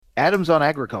Adams on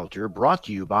Agriculture brought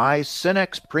to you by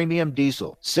Cenex Premium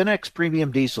Diesel. Cenex Premium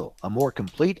Diesel, a more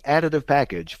complete additive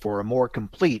package for a more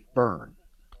complete burn.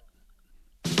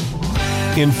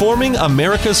 Informing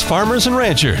America's farmers and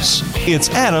ranchers, it's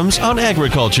Adams on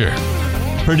Agriculture.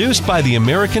 Produced by the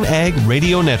American Ag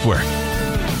Radio Network.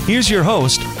 Here's your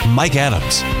host, Mike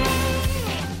Adams.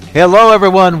 Hello,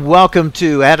 everyone. Welcome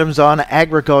to Adams on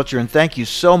Agriculture, and thank you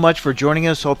so much for joining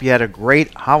us. Hope you had a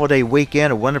great holiday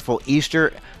weekend, a wonderful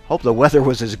Easter. Hope the weather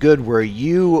was as good where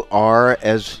you are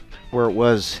as where it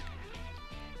was,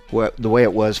 the way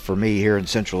it was for me here in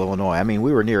central Illinois. I mean,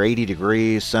 we were near 80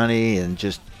 degrees, sunny, and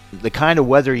just the kind of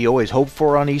weather you always hope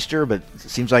for on Easter, but it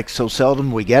seems like so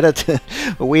seldom we get it.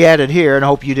 But we had it here, and I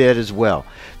hope you did as well.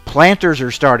 Planters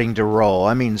are starting to roll.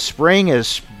 I mean, spring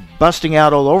is busting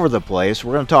out all over the place.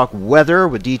 We're going to talk weather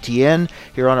with DTN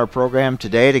here on our program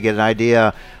today to get an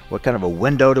idea what kind of a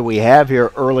window do we have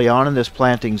here early on in this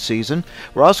planting season.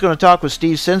 We're also going to talk with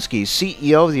Steve Censky,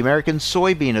 CEO of the American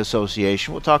Soybean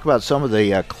Association. We'll talk about some of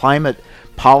the climate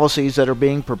policies that are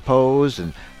being proposed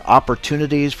and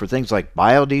opportunities for things like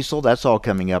biodiesel. That's all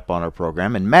coming up on our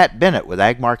program. And Matt Bennett with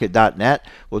agmarket.net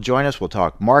will join us. We'll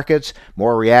talk markets,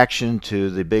 more reaction to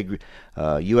the big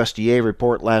USDA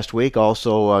report last week.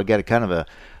 Also get a kind of a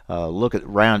look at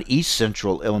around East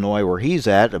Central Illinois where he's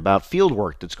at about field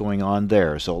work that's going on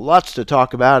there. So lots to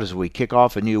talk about as we kick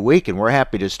off a new week, and we're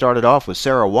happy to start it off with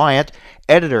Sarah Wyant,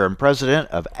 editor and president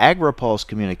of AgriPulse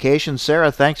Communications.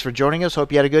 Sarah, thanks for joining us.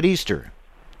 Hope you had a good Easter.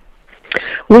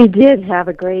 We did have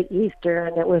a great Easter,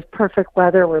 and it was perfect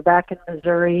weather. We're back in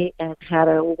Missouri and had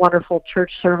a wonderful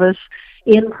church service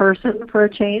in person for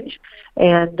a change,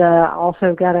 and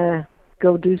also got to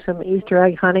go do some Easter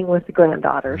egg hunting with the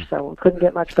granddaughter, so we couldn't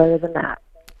get much better than that.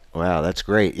 Wow, that's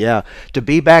great. Yeah, to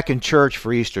be back in church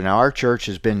for Easter. Now, our church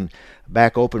has been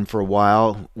back open for a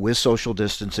while with social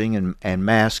distancing and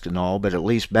masks and all, but at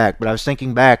least back. But I was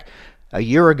thinking back a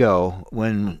year ago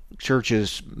when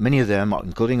churches, many of them,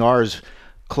 including ours,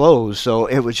 closed. So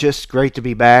it was just great to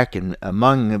be back and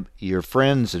among your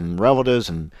friends and relatives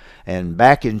and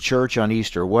back in church on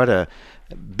Easter. What a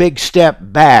big step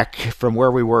back from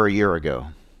where we were a year ago.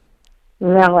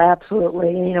 Well, absolutely.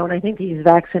 And I think these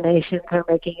vaccinations are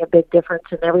making a big difference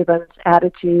in everyone's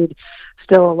attitude.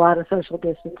 Still a lot of social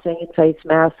distancing and face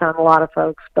masks on a lot of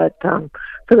folks, but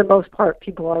for the most part,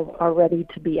 people are ready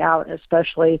to be out,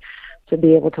 especially to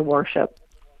be able to worship.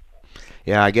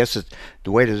 Yeah, I guess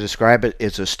the way to describe it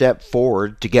is a step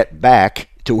forward to get back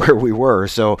to where we were.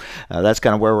 So that's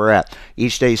kind of where we're at.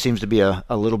 Each day seems to be a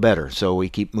little better. So we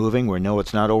keep moving. We know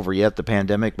it's not over yet, the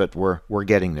pandemic, but we're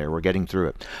getting there. We're getting through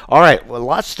it. All right. Well,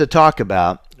 lots to talk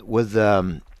about with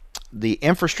the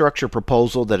infrastructure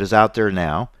proposal that is out there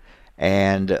now,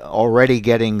 and already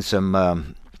getting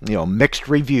some mixed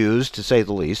reviews, to say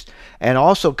the least, and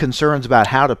also concerns about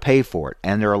how to pay for it.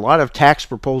 And there are a lot of tax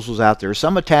proposals out there,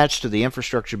 some attached to the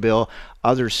infrastructure bill,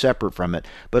 others separate from it.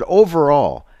 But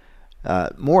overall,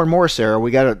 more and more, Sarah, we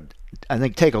got to, I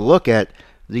think, take a look at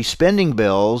the spending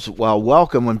bills. While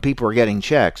welcome when people are getting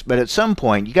checks, but at some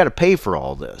point, you got to pay for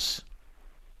all this.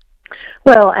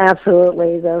 Well,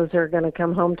 absolutely. Those are going to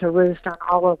come home to roost on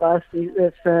all of us.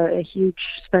 It's a huge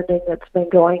spending that's been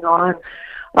going on.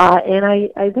 And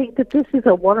I think that this is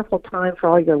a wonderful time for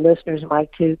all your listeners,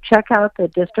 Mike, to check out the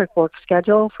district work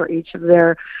schedule for each of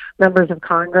their members of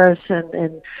Congress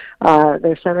and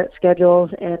their Senate schedules,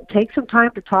 and take some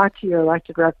time to talk to your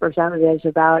elected representatives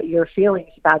about your feelings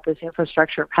about this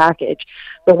infrastructure package.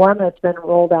 The one that's been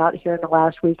rolled out here in the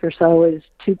last week or so is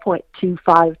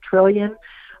 $2.25 trillion.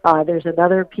 There's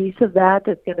another piece of that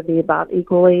that's going to be about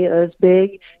equally as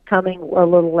big coming a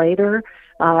little later,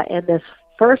 and this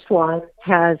first one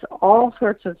has all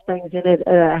sorts of things in it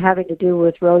having to do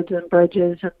with roads and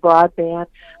bridges and broadband,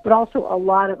 but also a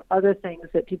lot of other things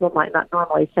that people might not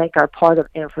normally think are part of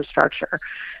infrastructure.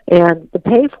 And the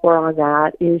pay for on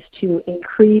that is to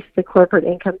increase the corporate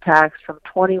income tax from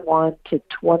 21 to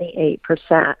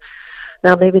 28%.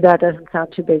 Now, maybe that doesn't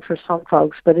sound too big for some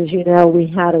folks, but as you know, we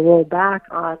had a roll back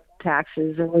on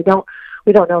taxes, and we don't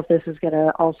know if this is going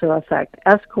to also affect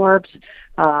S-corps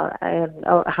and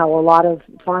how a lot of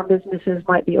farm businesses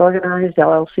might be organized,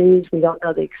 LLCs. We don't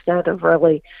know the extent of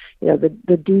really,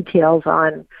 the details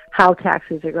on how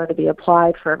taxes are going to be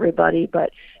applied for everybody. But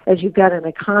as you've got an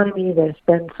economy that's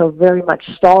been so very much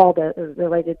stalled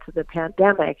related to the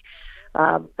pandemic,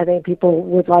 I think people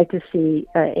would like to see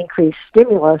increased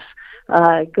stimulus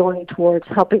going towards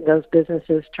helping those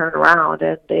businesses turn around.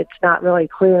 And it's not really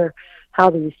clear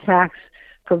how these tax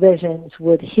provisions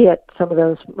would hit some of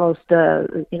those most,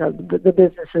 the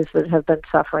businesses that have been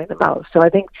suffering the most. So I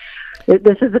think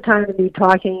this is the time to be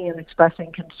talking and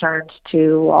expressing concerns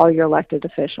to all your elected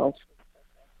officials.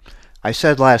 I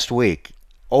said last week,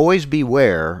 always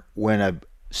beware when a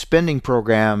spending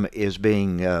program is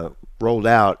being rolled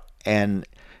out and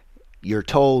you're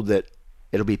told that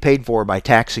it'll be paid for by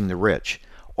taxing the rich.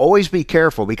 Always be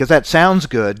careful, because that sounds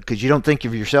good because you don't think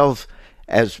of yourself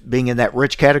as being in that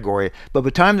rich category. But by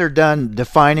the time they're done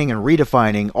defining and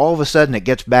redefining, all of a sudden it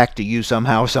gets back to you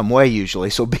somehow, some way usually.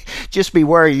 So just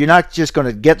beware. You're not just going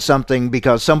to get something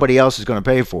because somebody else is going to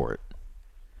pay for it.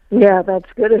 Yeah, that's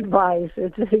good advice.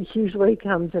 It usually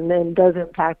comes and then does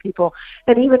impact people.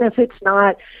 And even if it's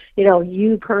not,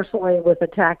 you personally with a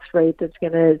tax rate that's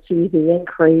going to see the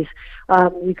increase,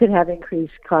 you could have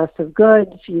increased cost of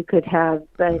goods. You could have,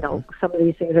 some of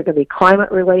these things are going to be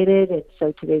climate related. And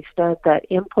so to the extent that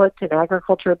inputs in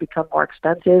agriculture become more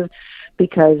expensive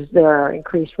because there are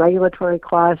increased regulatory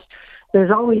costs,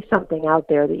 there's always something out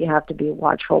there that you have to be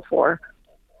watchful for.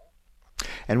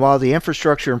 And while the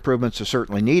infrastructure improvements are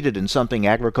certainly needed and something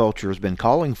agriculture has been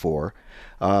calling for,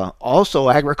 also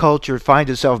agriculture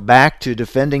finds itself back to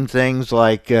defending things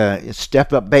like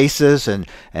step-up basis and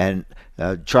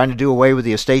trying to do away with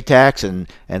the estate tax and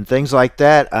things like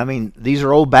that. I mean, these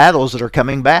are old battles that are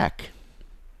coming back.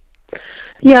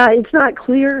 Yeah, it's not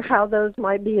clear how those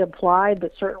might be applied,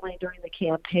 but certainly during the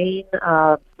campaign,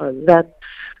 then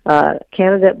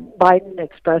candidate Biden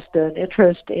expressed an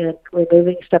interest in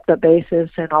removing stepped-up basis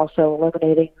and also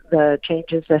eliminating the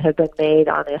changes that had been made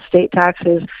on estate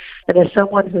taxes. And as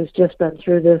someone who's just been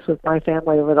through this with my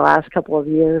family over the last couple of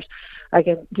years, I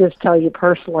can just tell you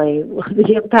personally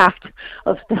the impact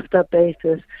of stepped-up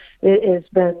basis. It has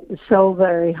been so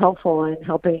very helpful in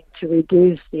helping to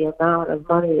reduce the amount of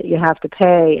money that you have to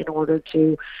pay in order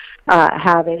to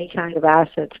have any kind of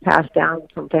assets passed down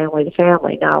from family to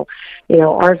family. Now,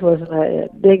 ours wasn't a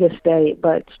big estate,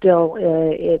 but still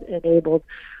it enabled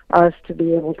us to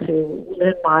be able to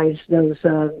minimize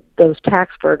those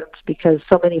tax burdens, because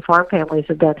so many farm families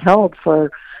have been held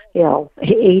for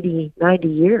 80, 90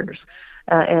 years.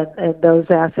 And those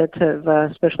assets have,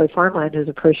 especially farmland, has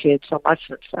appreciated so much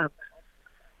since then.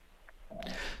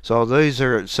 So these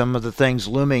are some of the things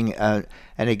looming. And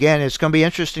again, it's going to be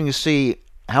interesting to see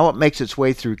how it makes its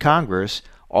way through Congress.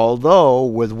 Although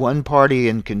with one party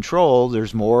in control,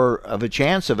 there's more of a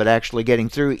chance of it actually getting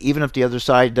through, even if the other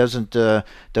side doesn't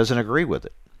agree with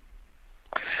it.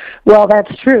 Well,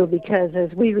 that's true, because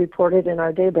as we reported in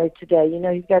our daybreak today,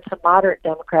 you've got some moderate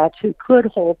Democrats who could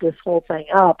hold this whole thing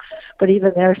up, but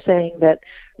even they're saying that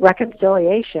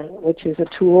reconciliation, which is a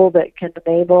tool that can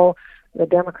enable the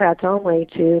Democrats only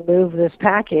to move this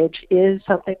package, is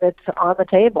something that's on the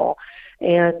table.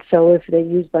 And so if they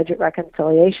use budget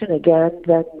reconciliation again,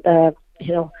 then,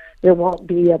 there won't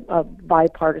be a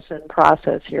bipartisan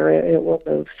process here. It will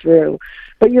move through.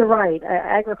 But you're right.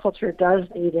 Agriculture does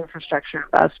need infrastructure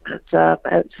investments.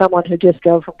 As someone who just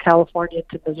drove from California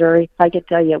to Missouri, I can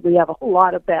tell you we have a whole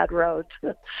lot of bad roads.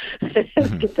 I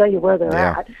can tell you where they're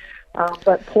at.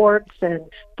 But ports and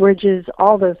bridges,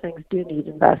 all those things do need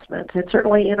investments. And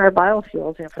certainly in our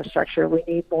biofuels infrastructure, we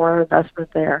need more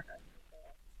investment there.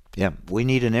 Yeah, we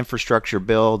need an infrastructure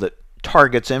bill that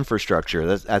targets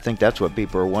infrastructure. I think that's what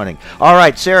people are wanting. All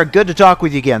right, Sarah, good to talk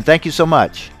with you again. Thank you so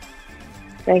much.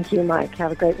 Thank you, Mike.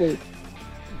 Have a great week.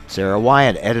 Sarah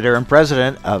Wyant, editor and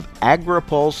president of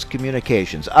AgriPulse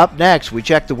Communications. Up next, we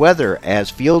check the weather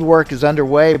as field work is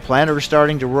underway, planters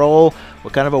starting to roll.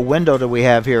 What kind of a window do we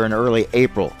have here in early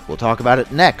April? We'll talk about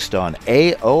it next on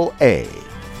AOA.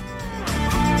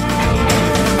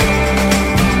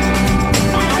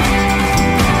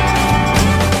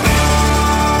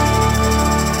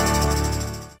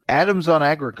 Adams on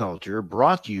Agriculture,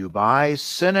 brought to you by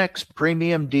Cenex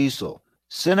Premium Diesel.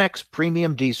 Cenex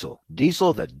Premium Diesel,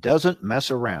 diesel that doesn't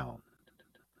mess around.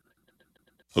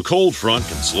 A cold front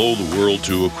can slow the world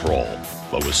to a crawl,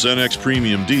 but with Cenex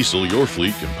Premium Diesel, your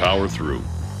fleet can power through.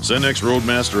 Cenex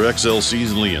Roadmaster XL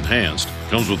Seasonally Enhanced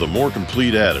comes with a more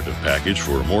complete additive package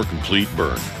for a more complete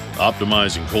burn,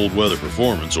 optimizing cold weather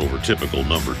performance over typical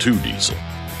number 2 diesel.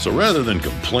 So rather than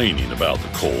complaining about the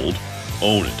cold,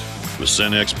 own it with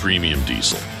Cenex Premium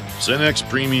Diesel. Cenex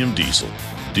Premium Diesel.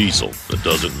 Diesel that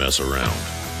doesn't mess around.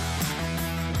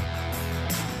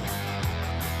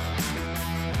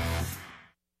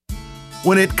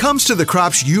 When it comes to the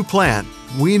crops you plant,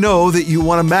 we know that you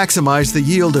want to maximize the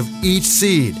yield of each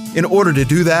seed. In order to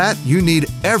do that, you need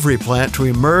every plant to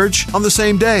emerge on the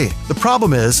same day. The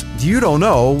problem is, you don't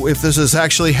know if this is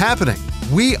actually happening.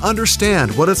 We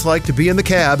understand what it's like to be in the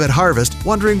cab at harvest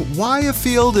wondering why a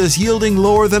field is yielding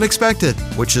lower than expected,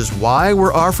 which is why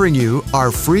we're offering you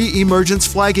our free emergence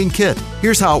flagging kit.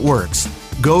 Here's how it works.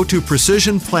 Go to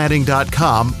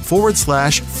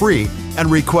precisionplanting.com/free and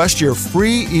request your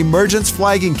free emergence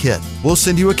flagging kit. We'll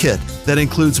send you a kit that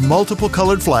includes multiple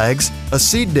colored flags, a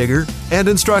seed digger, and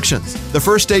instructions. The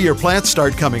first day your plants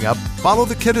start coming up, follow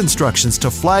the kit instructions to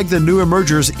flag the new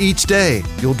emergers each day.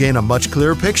 You'll gain a much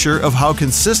clearer picture of how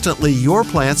consistently your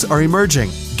plants are emerging.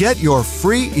 Get your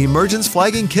free emergence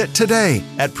flagging kit today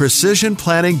at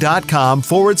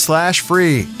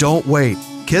precisionplanting.com/free. Don't wait.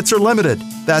 Kits are limited.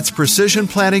 That's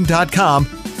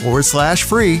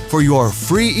precisionplanting.com/free for your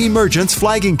free emergence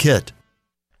flagging kit.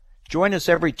 Join us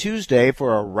every Tuesday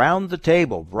for Around the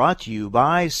Table, brought to you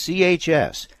by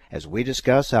CHS, as we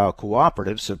discuss how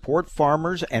cooperatives support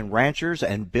farmers and ranchers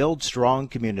and build strong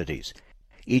communities.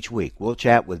 Each week, we'll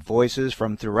chat with voices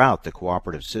from throughout the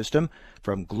cooperative system,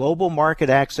 from global market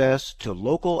access to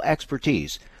local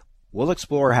expertise. We'll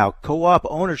explore how co-op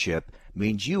ownership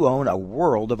means you own a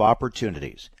world of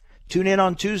opportunities. Tune in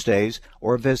on Tuesdays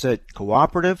or visit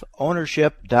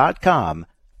cooperativeownership.com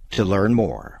to learn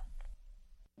more.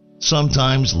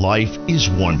 Sometimes life is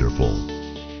wonderful,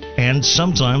 and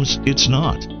sometimes it's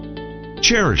not.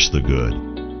 Cherish the good,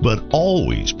 but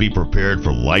always be prepared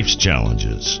for life's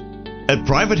challenges. At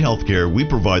Private Healthcare, we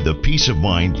provide the peace of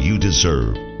mind you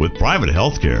deserve. With Private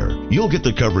Healthcare, you'll get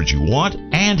the coverage you want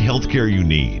and healthcare you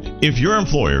need. If your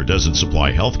employer doesn't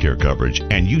supply healthcare coverage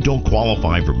and you don't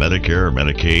qualify for Medicare or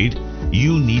Medicaid,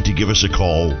 you need to give us a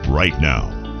call right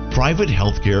now. Private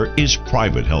Healthcare is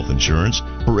private health insurance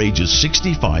for ages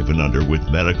 65 and under with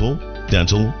medical,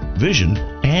 dental, vision,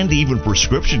 and even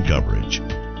prescription coverage.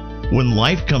 When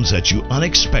life comes at you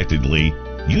unexpectedly,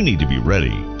 you need to be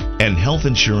ready, and health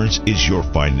insurance is your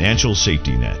financial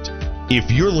safety net. If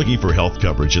you're looking for health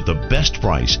coverage at the best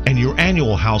price and your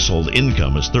annual household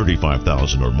income is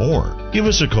 $35,000 or more, give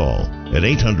us a call at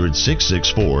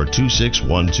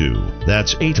 800-664-2612.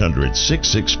 That's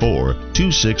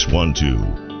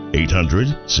 800-664-2612.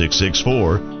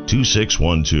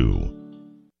 800-664-2612.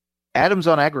 Adams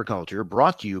on Agriculture,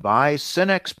 brought to you by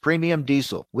Cenex Premium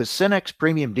Diesel. With Cenex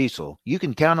Premium Diesel, you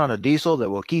can count on a diesel that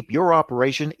will keep your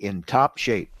operation in top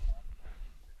shape.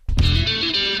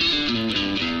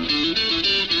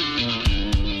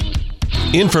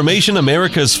 Information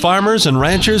America's farmers and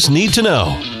ranchers need to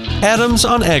know. Adams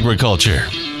on Agriculture.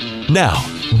 Now,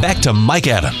 back to Mike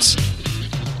Adams.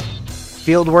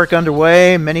 Field work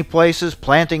underway, many places,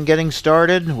 planting getting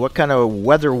started. What kind of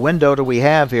weather window do we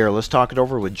have here? Let's talk it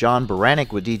over with John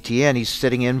Baranick with DTN. He's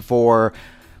sitting in for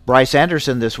Bryce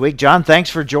Anderson this week. John,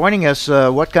 thanks for joining us.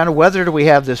 What kind of weather do we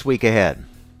have this week ahead?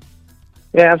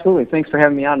 Yeah, absolutely. Thanks for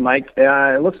having me on, Mike.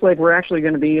 It looks like we're actually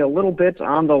going to be a little bit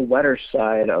on the wetter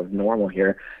side of normal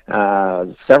here.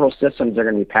 Several systems are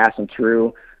going to be passing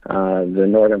through the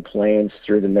northern plains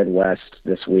through the Midwest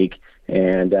this week,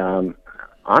 and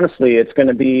honestly, it's going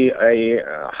to be a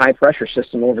high-pressure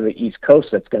system over the East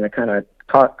Coast that's going to kind of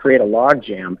create a log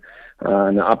jam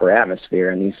in the upper atmosphere,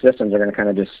 and these systems are going to kind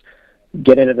of just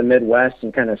get into the Midwest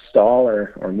and kind of stall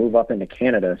or move up into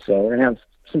Canada. So we're going to have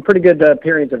some pretty good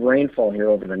periods of rainfall here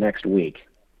over the next week.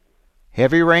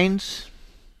 Heavy rains?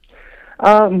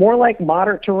 More like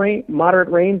moderate rains.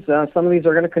 Some of these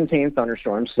are going to contain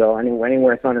thunderstorms, so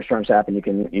anywhere thunderstorms happen, you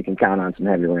can count on some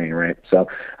heavy rain, right? So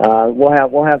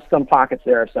we'll have some pockets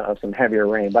there of some heavier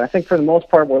rain, but I think for the most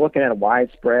part, we're looking at a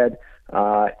widespread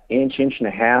inch and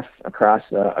a half across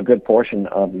a good portion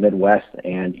of the Midwest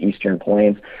and Eastern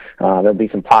Plains. There'll be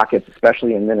some pockets,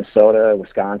 especially in Minnesota,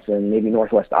 Wisconsin, maybe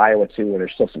northwest Iowa too, where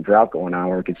there's still some drought going on,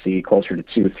 where we could see closer to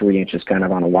 2 to 3 inches kind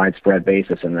of on a widespread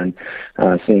basis, and then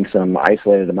seeing some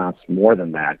isolated amounts more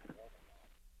than that.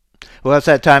 Well, that's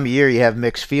that time of year you have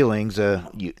mixed feelings.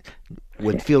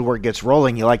 When field work gets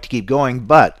rolling, you like to keep going,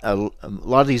 but a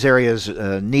lot of these areas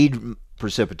need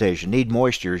precipitation, need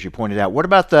moisture, as you pointed out. What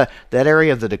about that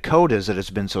area of the Dakotas that has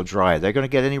been so dry? Are they going to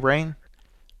get any rain?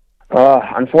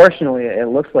 Unfortunately, it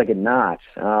looks like it not.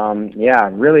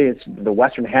 Really, it's the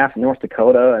western half of North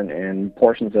Dakota and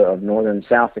portions of northern and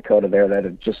South Dakota there that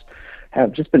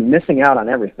have just been missing out on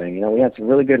everything. You know, we had some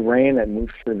really good rain that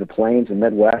moved through the plains and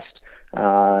Midwest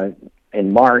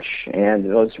in March,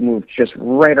 and those moved just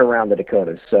right around the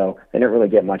Dakotas, so they didn't really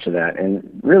get much of that.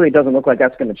 And really, it doesn't look like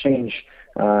that's going to change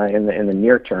in the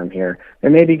near term here.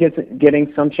 There may be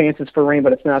getting some chances for rain,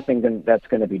 but it's nothing that's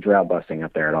going to be drought busting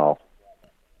up there at all.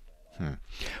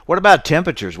 What about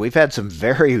temperatures? We've had some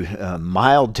very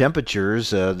mild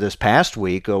temperatures this past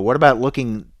week. What about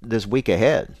looking this week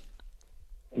ahead?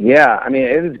 Yeah, I mean,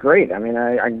 it was great. I mean,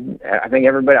 I think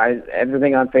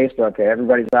everything on Facebook,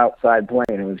 everybody's outside playing.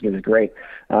 It was great,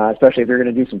 especially if you're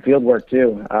going to do some field work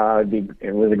too.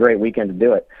 It was a great weekend to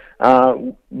do it.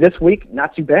 This week,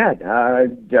 not too bad.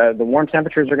 The warm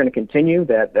temperatures are going to continue.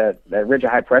 That ridge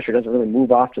of high pressure doesn't really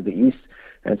move off to the east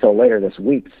until later this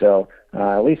week. So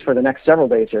at least for the next several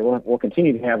days here, we'll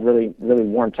continue to have really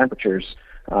warm temperatures.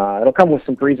 It'll come with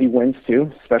some breezy winds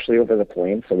too, especially over the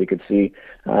plains, so we could see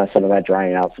some of that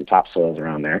drying out, some topsoils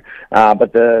around there.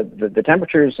 But the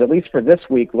temperatures, at least for this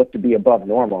week, look to be above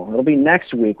normal. It'll be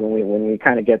next week when we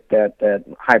kind of get that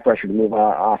high pressure to move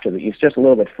off to the east just a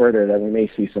little bit further, that we may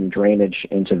see some drainage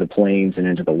into the plains and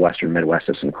into the western Midwest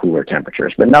of some cooler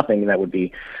temperatures, but nothing that would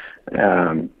be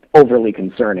overly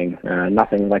concerning.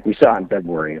 Nothing like we saw in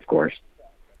February, of course.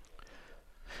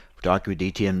 Talking with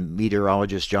DTN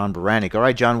meteorologist John Baranick. All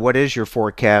right, John, what is your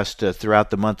forecast throughout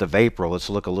the month of April? Let's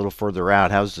look a little further out.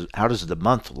 How does the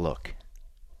month look?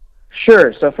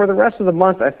 Sure. So for the rest of the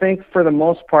month, I think for the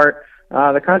most part,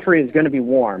 the country is going to be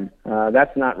warm.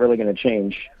 That's not really going to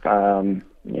change.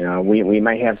 We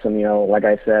might have some, like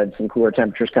I said, some cooler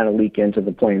temperatures kind of leak into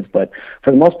the plains, but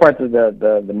for the most part,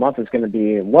 the month is going to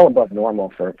be well above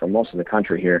normal for most of the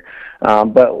country here.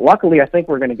 But luckily, I think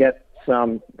we're going to get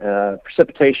some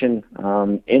precipitation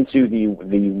into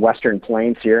the western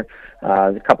plains here.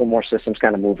 A couple more systems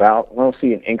kind of move out. We'll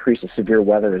see an increase of severe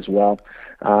weather as well.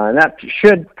 And that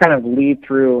should kind of lead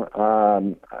through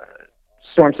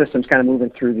storm systems kind of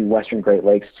moving through the western Great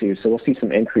Lakes too. So we'll see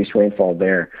some increased rainfall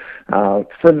there.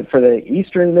 For the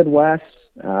eastern Midwest,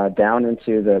 down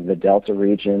into the Delta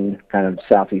region, kind of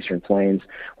southeastern plains,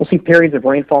 we'll see periods of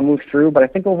rainfall move through, but I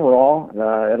think overall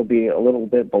it'll be a little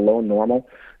bit below normal.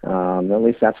 At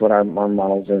least that's what our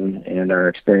models and our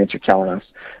experience are telling us.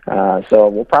 So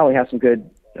we'll probably have some good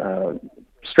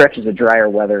stretches of drier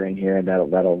weather in here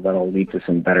that'll lead to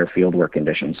some better fieldwork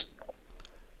conditions.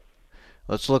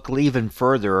 Let's look even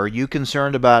further. Are you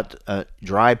concerned about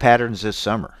dry patterns this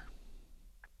summer?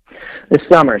 This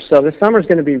summer. So this summer is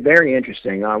going to be very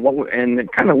interesting. And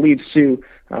it kind of leads to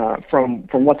from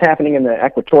what's happening in the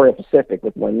equatorial Pacific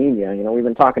with La Nina. We've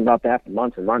been talking about that for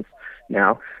months and months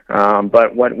now.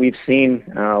 But what we've seen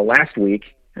last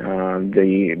week,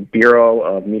 the Bureau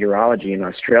of Meteorology in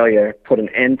Australia put an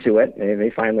end to it. They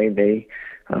finally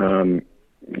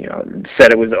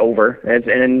said it was over,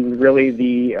 and really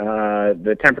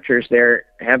the temperatures there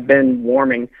have been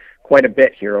warming quite a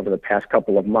bit here over the past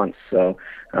couple of months. So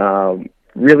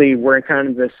really we're in kind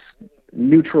of this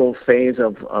neutral phase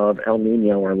of El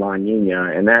Nino or La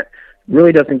Nina, and that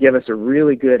really doesn't give us a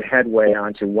really good headway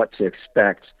onto what to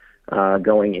expect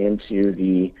going into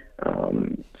the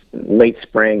late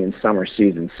spring and summer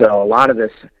season. So a lot of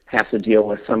this has to deal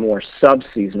with some more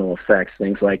sub-seasonal effects,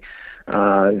 things like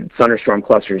thunderstorm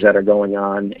clusters that are going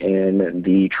on in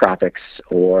the tropics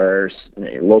or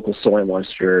local soil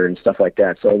moisture and stuff like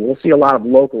that. So we'll see a lot of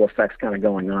local effects kind of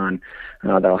going on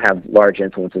that'll have large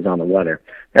influences on the weather.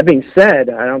 That being said,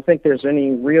 I don't think there's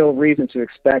any real reason to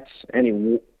expect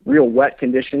any real wet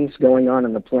conditions going on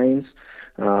in the plains.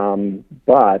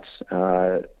 But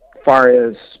far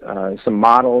as some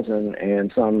models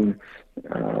and some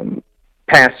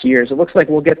past years, it looks like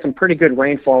we'll get some pretty good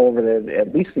rainfall over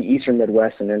at least the eastern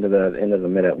Midwest and into the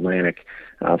Mid-Atlantic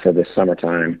for this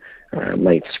summertime,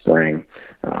 late spring.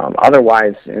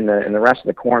 Otherwise, in the rest of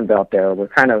the Corn Belt there, we're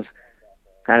kind of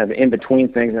in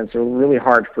between things, and it's really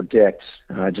hard to predict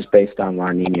just based on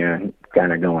La Nina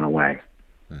kind of going away.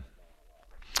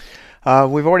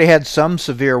 We've already had some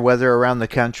severe weather around the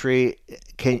country.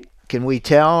 Can we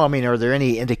tell? I mean, are there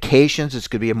any indications this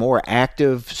could be a more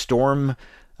active storm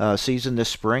season this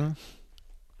spring?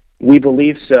 We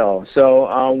believe so.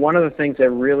 So one of the things that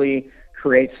really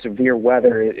creates severe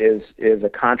weather is a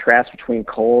contrast between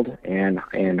cold and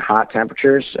hot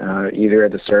temperatures, either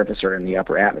at the surface or in the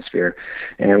upper atmosphere.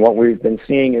 And what we've been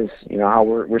seeing is, how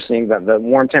we're seeing the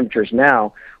warm temperatures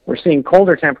now. We're seeing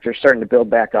colder temperatures starting to build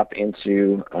back up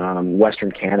into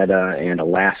western Canada and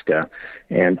Alaska,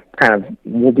 and kind of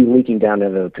will be leaking down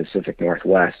into the Pacific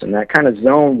Northwest. And that kind of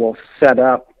zone will set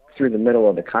up through the middle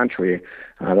of the country.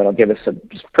 That'll give us a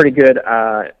pretty good,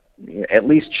 at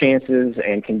least chances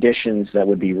and conditions that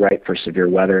would be right for severe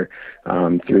weather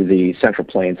through the Central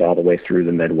Plains all the way through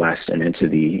the Midwest and into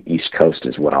the East Coast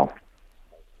as well.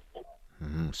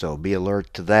 So be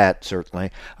alert to that, certainly.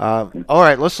 All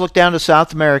right, let's look down to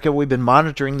South America. We've been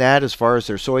monitoring that as far as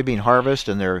their soybean harvest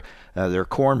and their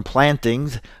corn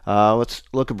plantings. Let's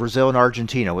look at Brazil and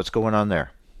Argentina. What's going on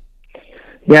there?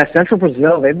 Yeah, central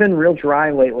Brazil, they've been real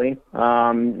dry lately.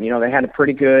 They had a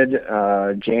pretty good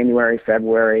January,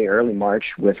 February, early March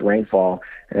with rainfall,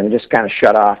 and it just kind of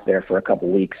shut off there for a couple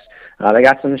weeks. They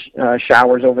got some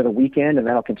showers over the weekend, and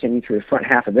that'll continue through the front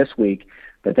half of this week,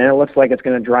 but then it looks like it's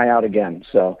going to dry out again.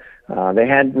 So they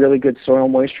had really good soil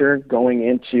moisture going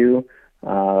into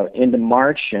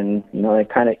March, and they've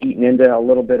kind of eaten into a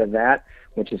little bit of that,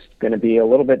 which is going to be a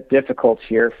little bit difficult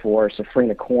here for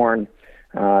safrinha corn,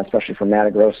 especially from Mato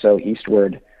Grosso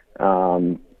eastward,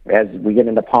 as we get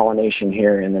into pollination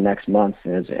here in the next month,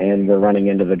 and we're running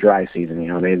into the dry season.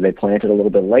 They planted a little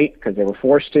bit late because they were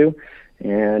forced to,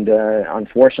 and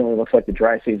unfortunately, it looks like the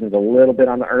dry season's a little bit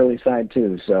on the early side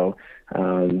too. So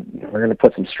we're going to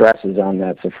put some stresses on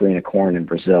that safrinha corn in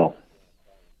Brazil.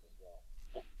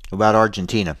 About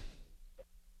Argentina?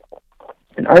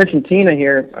 In Argentina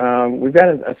here, we've got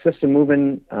a system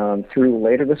moving through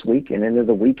later this week and into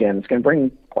the weekend. It's going to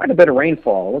bring quite a bit of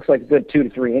rainfall. It looks like a good 2 to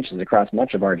 3 inches across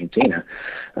much of Argentina.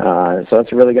 So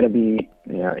it's really going to be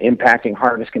impacting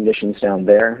harvest conditions down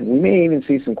there. We may even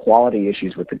see some quality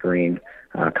issues with the grain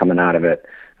coming out of it.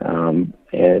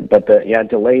 But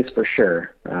delays for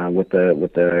sure with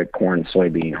the corn and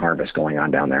soybean harvest going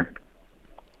on down there.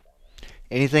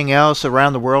 Anything else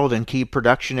around the world in key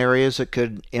production areas that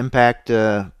could impact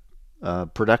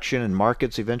production and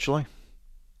markets eventually?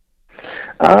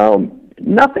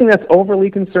 Nothing that's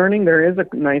overly concerning. There is a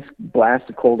nice blast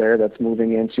of cold air that's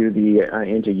moving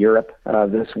into Europe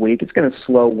this week. It's going to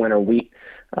slow winter wheat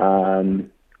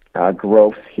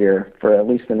growth here for at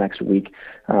least the next week.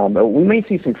 But we may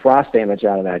see some frost damage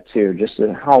out of that too. Just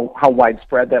how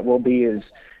widespread that will be is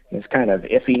kind of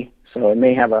iffy. So it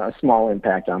may have a small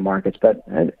impact on markets, but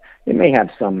it may have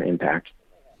some impact.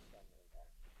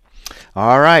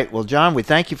 All right. Well, John, we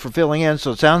thank you for filling in.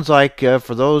 So it sounds like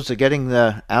for those that are getting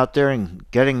out there and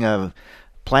getting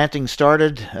planting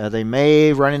started, they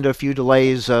may run into a few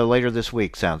delays later this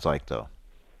week, sounds like, though.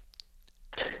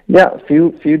 Yeah, a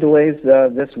few delays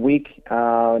this week.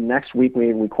 Next week,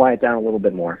 we quiet down a little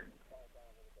bit more.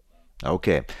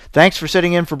 Okay. Thanks for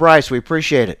sitting in for Bryce. We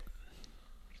appreciate it.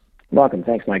 Welcome.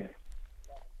 Thanks, Mike.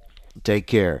 Take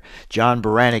care. John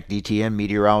Baranick, DTN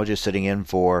meteorologist, sitting in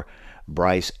for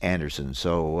Bryce Anderson.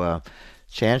 So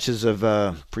chances of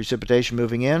precipitation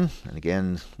moving in, and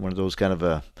again, one of those kind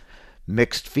of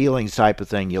mixed feelings type of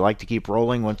thing. You like to keep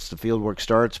rolling once the field work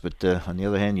starts, but on the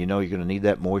other hand, you're going to need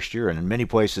that moisture, and in many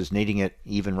places needing it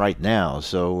even right now.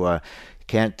 So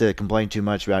can't complain too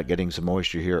much about getting some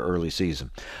moisture here early season.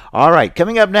 All right,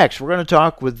 coming up next, we're going to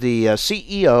talk with the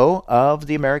CEO of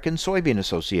the American Soybean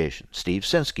Association. Steve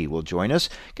Censky will join us,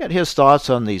 get his thoughts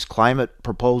on these climate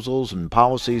proposals and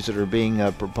policies that are being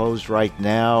proposed right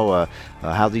now,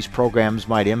 how these programs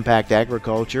might impact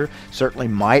agriculture, certainly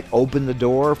might open the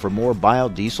door for more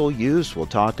biodiesel use. We'll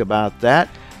talk about that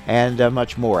and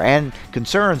much more, and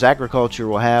concerns agriculture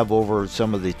will have over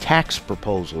some of the tax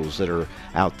proposals that are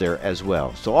out there as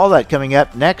well. So all that coming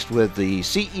up next with the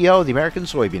CEO of the American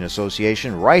Soybean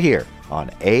Association right here on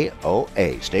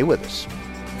AOA. Stay with us.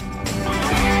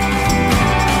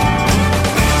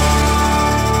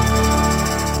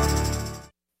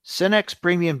 Cenex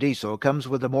Premium Diesel comes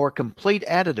with a more complete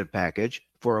additive package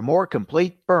for a more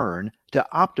complete burn to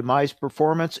optimize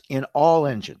performance in all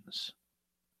engines.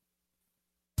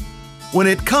 When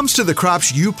it comes to the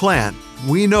crops you plant,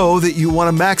 we know that you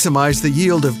want to maximize the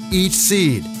yield of each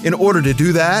seed. In order to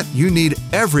do that, you need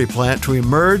every plant to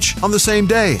emerge on the same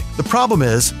day. The problem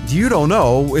is, you don't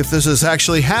know if this is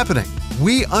actually happening.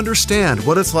 We understand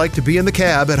what it's like to be in the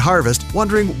cab at harvest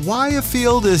wondering why a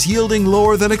field is yielding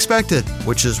lower than expected,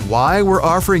 which is why we're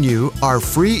offering you our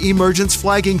free emergence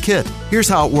flagging kit. Here's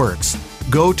how it works.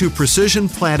 Go to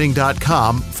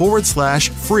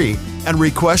precisionplanting.com/free and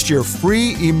request your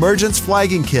free emergence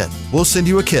flagging kit. We'll send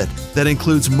you a kit that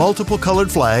includes multiple colored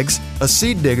flags, a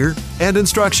seed digger, and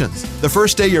instructions. The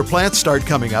first day your plants start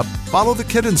coming up, follow the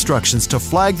kit instructions to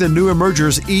flag the new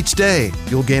emergers each day.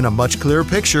 You'll gain a much clearer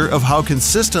picture of how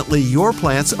consistently your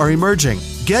plants are emerging.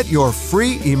 Get your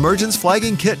free emergence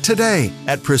flagging kit today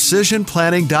at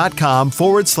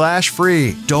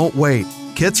precisionplanting.com/free. Don't wait.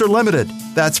 Kits are limited.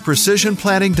 That's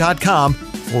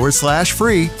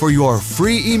precisionplanting.com/free for your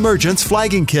free emergence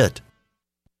flagging kit.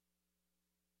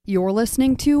 You're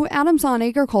listening to Adams on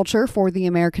Agriculture for the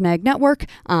American Ag Network.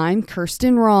 I'm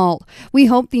Kirsten Rahl. We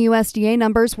hope the USDA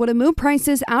numbers would have moved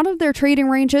prices out of their trading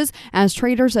ranges as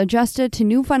traders adjusted to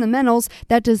new fundamentals.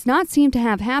 That does not seem to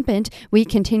have happened. Wheat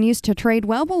continues to trade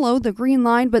well below the green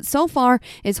line, but so far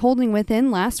is holding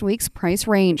within last week's price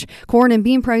range. Corn and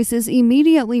bean prices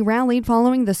immediately rallied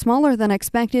following the smaller than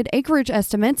expected acreage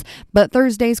estimates, but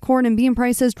Thursday's corn and bean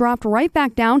prices dropped right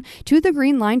back down to the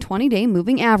green line 20-day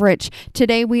moving average.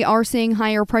 Today, we are seeing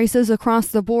higher prices across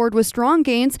the board with strong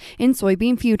gains in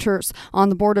soybean futures. On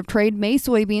the Board of Trade, May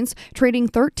soybeans trading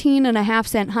 13.5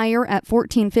 cents higher at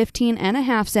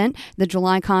 14.15 cents. The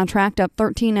July contract up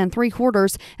 13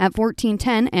 3/4 at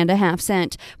 14.10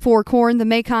 cents. For corn, the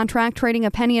May contract trading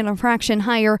a penny and a fraction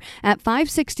higher at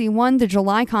 5.61. The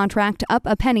July contract up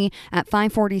a penny at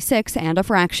 5.46 and a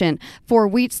fraction. For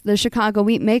wheats, the Chicago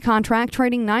wheat May contract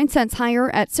trading 9 cents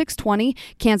higher at 6.20.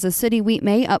 Kansas City wheat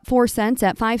May up 4 cents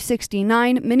at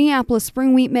 5.69. Minneapolis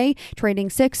spring wheat May trading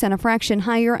 6 and a fraction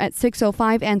higher at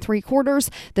 6.05 3/4.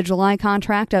 The July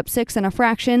contract up 6 and a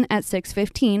fraction at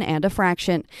 6.15 and a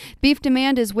fraction. Beef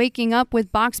demand is waking up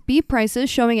with boxed beef prices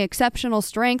showing exceptional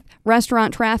strength.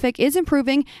 Restaurant traffic is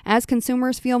improving as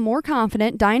consumers feel more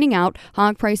confident dining out.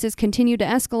 Hog prices continue to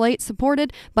escalate,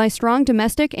 supported by strong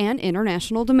domestic and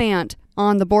international demand.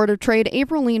 On the Board of Trade,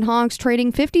 April lean hogs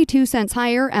trading 52 cents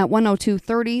higher at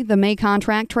 102.30. The May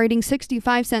contract trading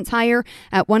 65 cents higher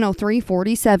at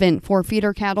 103.47. For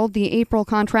feeder cattle, the April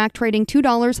contract trading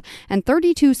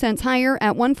 $2.32 higher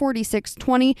at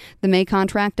 146.20. The May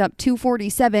contract up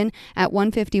 2.47 at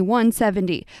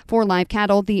 151.70. For live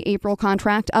cattle, the April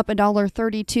contract up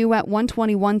 $1.32 at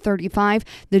 121.35.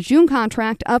 The June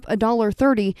contract up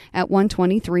 $1.30 at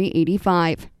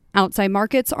 123.85. Outside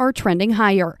markets are trending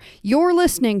higher. You're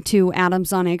listening to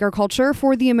Adams on Agriculture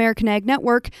for the American Ag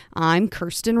Network. I'm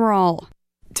Kirsten Rahl.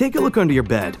 Take a look under your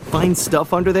bed. Find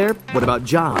stuff under there? What about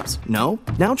jobs? No?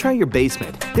 Now try your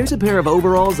basement. There's a pair of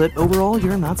overalls that overall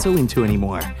you're not so into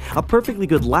anymore. A perfectly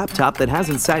good laptop that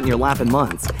hasn't sat in your lap in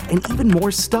months. And even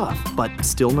more stuff, but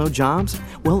still no jobs?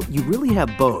 Well, you really have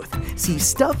both. See,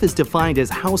 stuff is defined as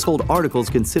household articles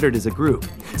considered as a group.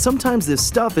 Sometimes this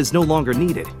stuff is no longer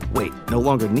needed. Wait, no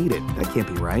longer needed? That can't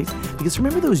be right. Because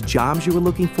remember those jobs you were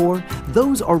looking for?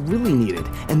 Those are really needed,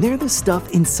 and they're the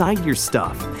stuff inside your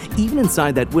stuff. Even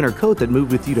inside that winter coat that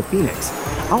moved with you to Phoenix.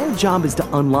 Our job is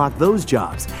to unlock those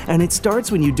jobs, and it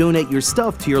starts when you donate your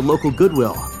stuff to your local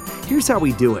Goodwill. Here's how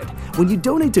we do it. When you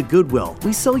donate to Goodwill,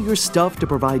 we sell your stuff to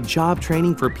provide job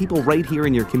training for people right here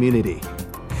in your community.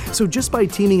 So just by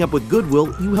teaming up with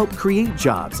Goodwill, you help create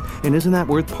jobs. And isn't that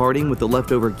worth parting with the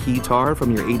leftover keytar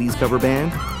from your 80s cover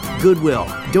band? Goodwill.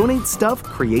 Donate stuff,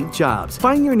 create jobs.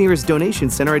 Find your nearest donation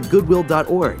center at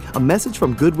goodwill.org. A message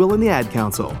from Goodwill and the Ad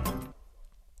Council.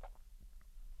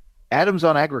 Adams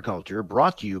on Agriculture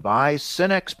brought to you by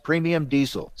Cenex Premium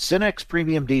Diesel. Cenex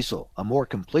Premium Diesel, a more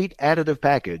complete additive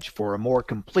package for a more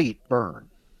complete burn.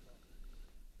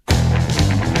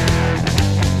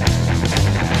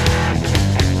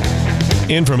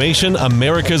 Information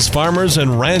America's farmers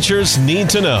and ranchers need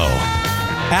to know.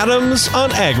 Adams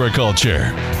on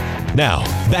Agriculture. Now,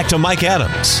 back to Mike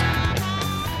Adams.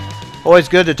 Always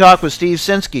good to talk with Steve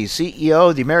Censky,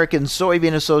 CEO of the American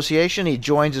Soybean Association. He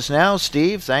joins us now.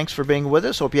 Steve, thanks for being with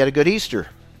us. Hope you had a good Easter.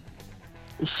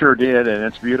 Sure did, and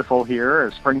it's beautiful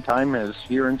here. Springtime is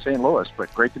here in St. Louis,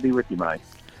 but great to be with you, Mike.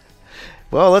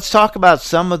 Well, let's talk about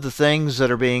some of the things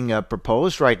that are being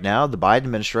proposed right now. The Biden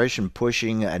administration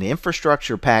pushing an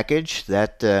infrastructure package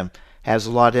that has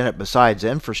a lot in it besides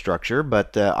infrastructure,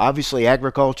 but obviously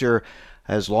agriculture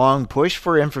has long pushed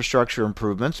for infrastructure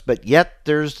improvements, but yet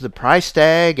there's the price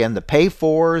tag and the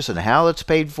pay-fors and how it's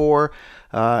paid for.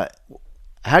 How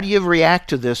do you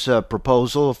react to this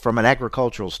proposal from an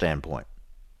agricultural standpoint?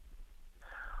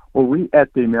 Well, we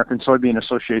at the American Soybean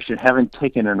Association haven't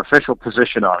taken an official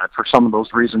position on it for some of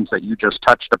those reasons that you just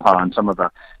touched upon, some of the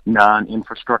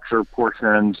non-infrastructure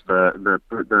portions, the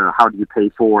how do you pay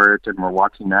for it, and we're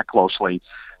watching that closely.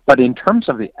 But in terms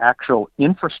of the actual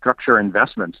infrastructure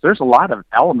investments, there's a lot of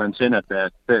elements in it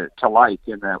that to like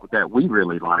and that we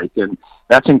really like, and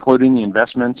that's including the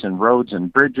investments in roads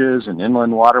and bridges and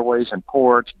inland waterways and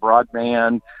ports,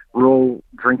 broadband, rural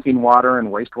drinking water and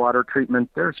wastewater treatment.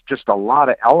 There's just a lot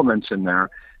of elements in there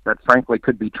that frankly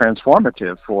could be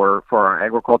transformative for our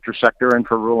agriculture sector and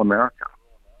for rural America.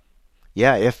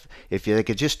 Yeah, if they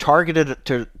could just target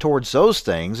it towards those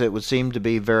things, it would seem to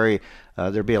be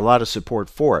there'd be a lot of support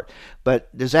for it.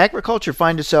 But does agriculture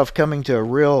find itself coming to a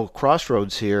real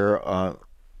crossroads here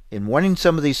in wanting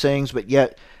some of these things, but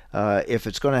yet if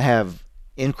it's going to have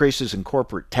increases in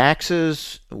corporate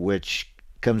taxes, which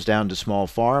comes down to small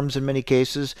farms in many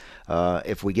cases.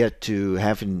 If we get to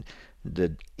having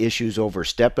the issues over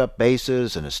stepped-up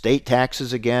bases and estate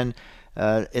taxes again,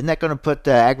 isn't that going to put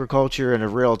agriculture in a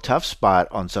real tough spot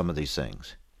on some of these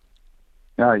things?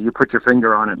 You put your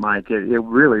finger on it, Mike. It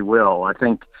really will. I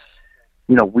think,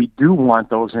 we do want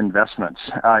those investments,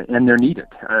 and they're needed.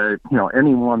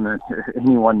 Anyone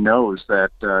knows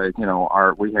that,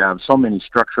 we have so many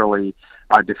structurally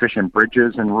deficient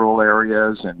bridges in rural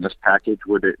areas, and this package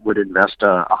would invest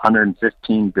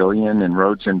 $115 billion in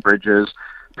roads and bridges,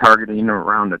 targeting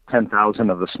around 10,000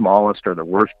 of the smallest or the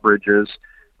worst bridges.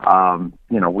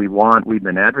 We've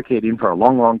been advocating for a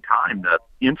long time that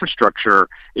infrastructure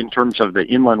in terms of the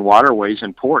inland waterways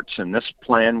and ports, and this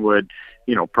plan would,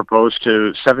 propose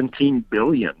to $17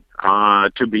 billion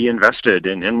to be invested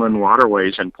in inland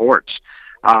waterways and ports.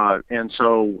 And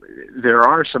so there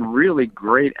are some really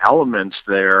great elements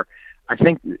there. I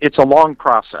think it's a long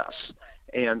process.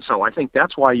 And so I think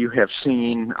that's why you have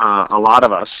seen a lot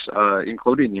of us,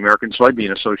 including the American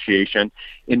Soybean Association,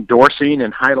 endorsing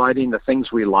and highlighting the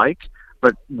things we like,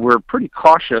 but we're pretty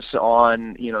cautious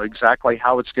on, exactly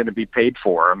how it's going to be paid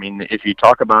for. I mean, if you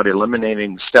talk about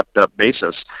eliminating stepped-up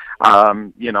basis,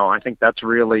 I think that's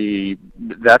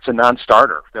a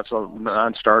non-starter. That's a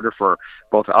non-starter for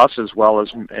both us as well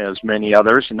as many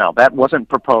others. Now, that wasn't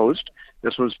proposed.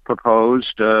 This was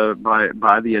proposed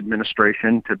by the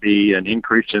administration to be an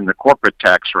increase in the corporate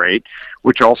tax rate,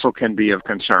 which also can be of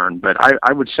concern. But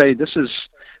I would say this is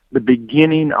the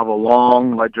beginning of a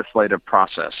long legislative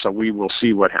process, so we will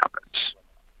see what happens.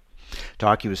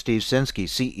 Talking with Steve Censky,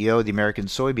 CEO of the American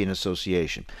Soybean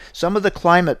Association. Some of the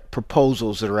climate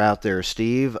proposals that are out there,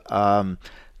 Steve, there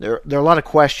are a lot of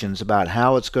questions about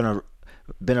how it's going to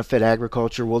benefit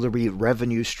agriculture. Will there be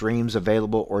revenue streams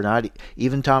available or not?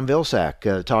 Even Tom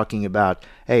Vilsack talking about,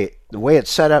 hey, the way it's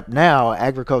set up now,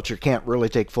 agriculture can't really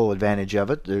take full advantage of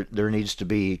it. There needs to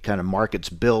be kind of markets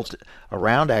built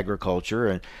around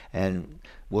agriculture, and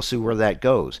we'll see where that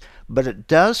goes. But it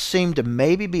does seem to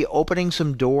maybe be opening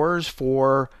some doors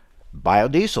for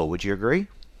biodiesel. Would you agree?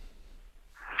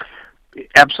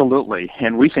 Absolutely,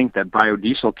 and we think that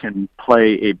biodiesel can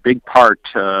play a big part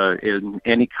in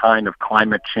any kind of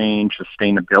climate change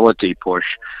sustainability push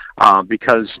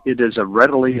because it is a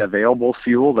readily available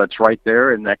fuel that's right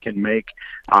there, and that can make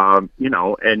an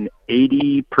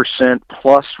 80%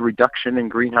 plus reduction in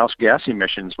greenhouse gas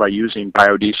emissions by using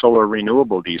biodiesel or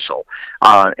renewable diesel,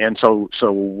 and so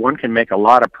one can make a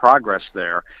lot of progress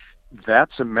there.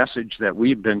 That's a message that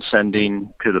we've been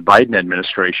sending to the Biden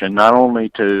administration, not only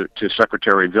to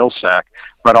Secretary Vilsack,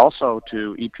 but also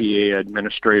to EPA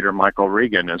Administrator Michael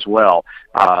Regan as well.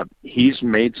 He's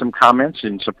made some comments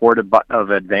in support of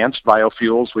advanced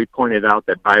biofuels. We pointed out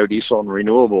that biodiesel and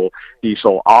renewable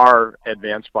diesel are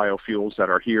advanced biofuels that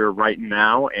are here right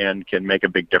now and can make a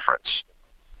big difference.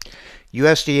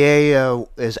 USDA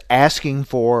is asking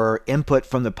for input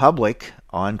from the public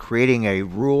on creating a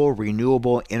rural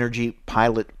renewable energy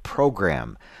pilot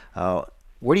program. Where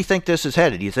do you think this is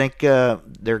headed? Do you think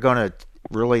they're going to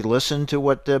really listen to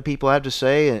what people have to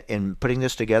say in putting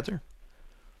this together?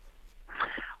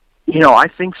 I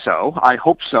think so. I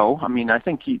hope so. I mean, I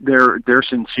think they're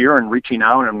sincere in reaching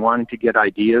out and wanting to get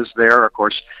ideas there. Of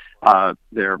course,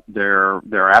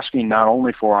 they're asking not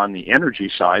only for on the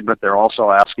energy side, but they're also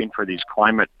asking for these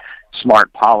climate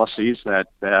smart policies that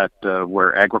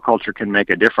where agriculture can make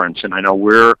a difference. And I know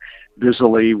we're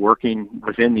busily working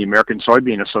within the American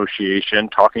Soybean Association,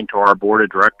 talking to our board of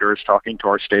directors, talking to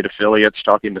our state affiliates,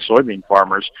 talking to soybean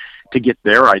farmers to get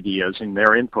their ideas and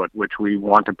their input, which we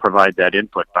want to provide that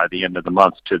input by the end of the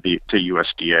month to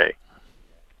USDA.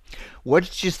 What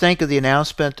did you think of the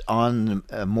announcement on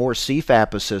more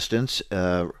CFAP assistance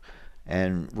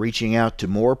and reaching out to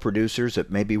more producers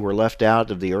that maybe were left out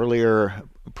of the earlier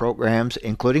programs,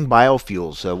 including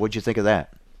biofuels? What did you think of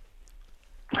that?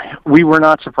 We were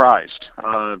not surprised.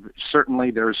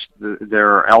 Certainly,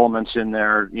 there are elements in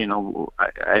there.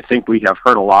 I think we have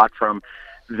heard a lot from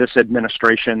this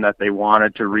administration that they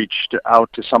wanted to reach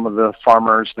out to some of the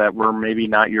farmers that were maybe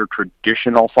not your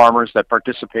traditional farmers that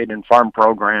participate in farm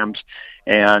programs,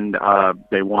 and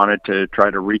they wanted to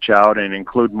try to reach out and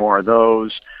include more of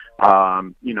those.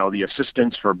 The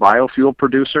assistance for biofuel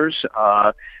producers,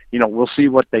 we'll see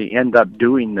what they end up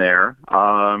doing there.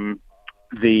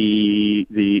 The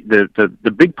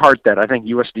big part that I think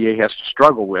USDA has to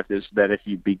struggle with is that if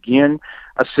you begin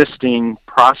assisting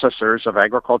processors of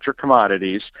agriculture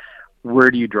commodities,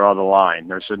 where do you draw the line?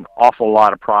 There's an awful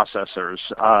lot of processors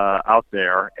out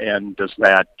there, and does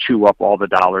that chew up all the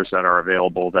dollars that are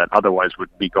available that otherwise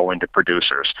would be going to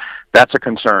producers? That's a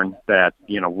concern that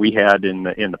we had in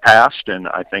the past, and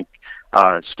I think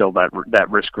still that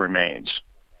risk remains.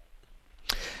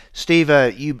 Steve,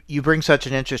 you bring such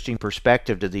an interesting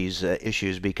perspective to these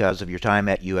issues because of your time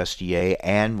at USDA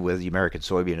and with the American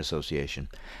Soybean Association.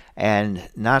 And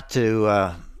not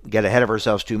to get ahead of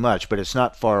ourselves too much, but it's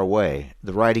not far away,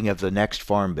 the writing of the next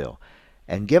Farm Bill.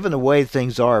 And given the way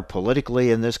things are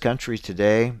politically in this country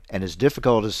today, and as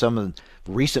difficult as some of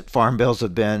the recent farm bills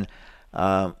have been,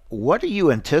 what are you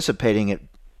anticipating it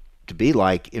to be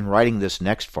like in writing this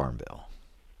next Farm Bill?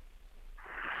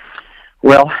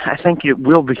 Well, I think it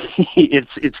will be.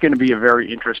 It's going to be a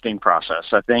very interesting process.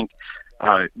 I think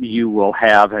you will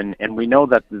have, and we know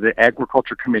that the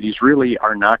agriculture committees really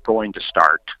are not going to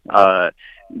start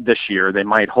this year. They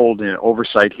might hold an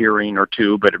oversight hearing or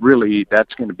two, but really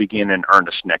that's going to begin in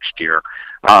earnest next year.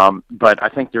 But I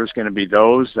think there's going to be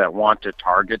those that want to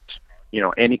target,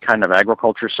 any kind of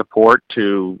agriculture support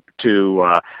to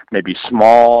maybe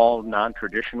small,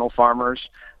 non-traditional farmers.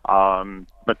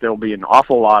 But there'll be an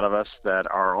awful lot of us that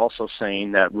are also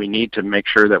saying that we need to make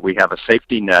sure that we have a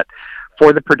safety net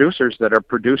for the producers that are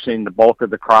producing the bulk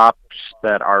of the crops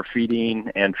that are feeding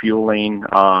and fueling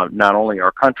not only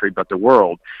our country but the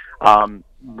world.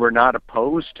 We're not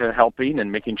opposed to helping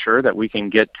and making sure that we can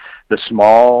get the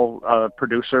small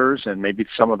producers and maybe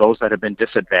some of those that have been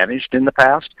disadvantaged in the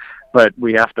past, but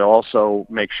we have to also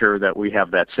make sure that we have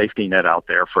that safety net out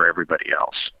there for everybody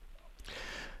else.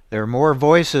 There are more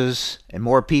voices and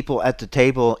more people at the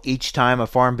table each time a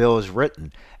farm bill is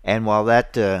written. And while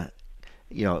that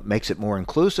makes it more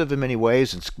inclusive in many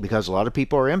ways, it's because a lot of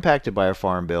people are impacted by a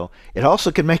farm bill, it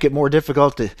also can make it more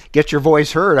difficult to get your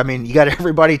voice heard. I mean, you got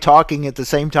everybody talking at the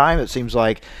same time, it seems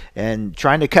like, and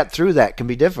trying to cut through that can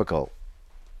be difficult.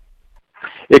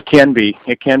 It can be,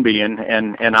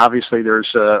 and obviously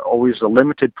there's always a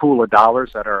limited pool of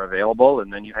dollars that are available,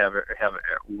 and then you have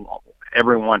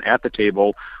everyone at the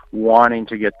table wanting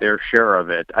to get their share of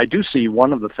it. I do see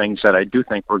one of the things that I do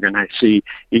think we're going to see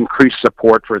increased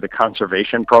support for the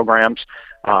conservation programs.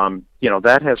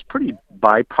 That has pretty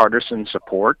bipartisan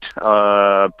support.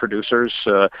 Producers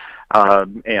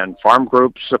and farm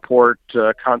groups support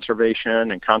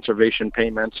conservation and conservation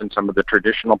payments and some of the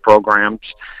traditional programs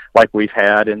like we've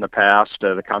had in the past,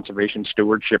 the Conservation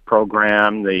Stewardship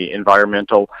Program, the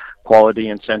Environmental Quality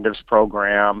Incentives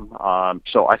Program.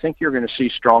 So I think you're going to see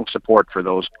strong support for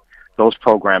those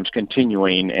programs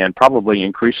continuing and probably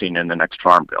increasing in the next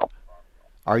Farm Bill.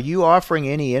 Are you offering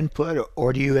any input,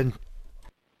 or do you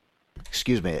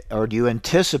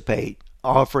anticipate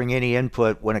offering any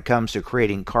input when it comes to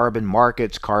creating carbon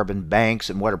markets, carbon banks,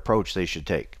 and what approach they should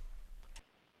take?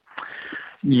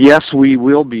 Yes, we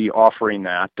will be offering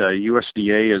that.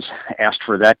 USDA has asked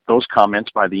for those comments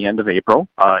by the end of April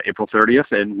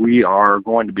 30th, and we are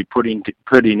going to be putting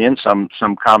in some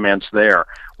comments there.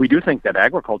 We do think that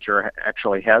agriculture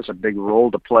actually has a big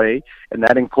role to play, and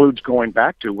that includes going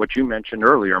back to what you mentioned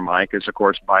earlier, Mike, is of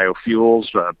course biofuels,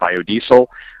 biodiesel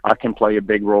can play a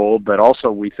big role, but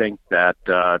also we think that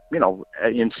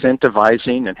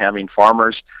incentivizing and having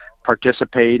farmers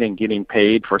participate in getting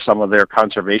paid for some of their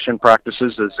conservation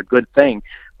practices is a good thing,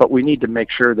 but we need to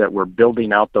make sure that we're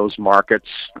building out those markets,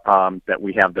 that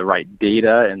we have the right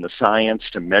data and the science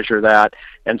to measure that,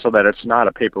 and so that it's not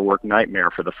a paperwork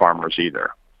nightmare for the farmers either.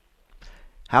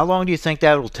 How long do you think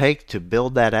that will take to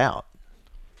build that out?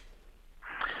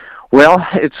 Well,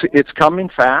 it's coming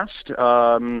fast.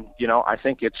 I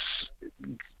think it's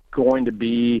going to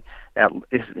be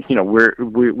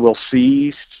we'll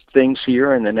see things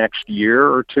here in the next year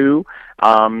or two,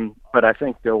 but I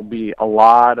think there'll be a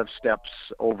lot of steps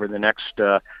over the next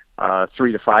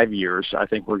 3 to 5 years. I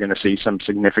think we're going to see some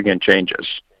significant changes.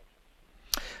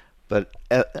 But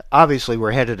obviously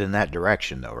we're headed in that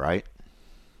direction, though, right?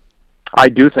 I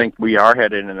do think we are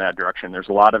headed in that direction. There's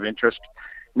a lot of interest,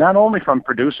 not only from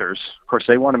producers. Of course,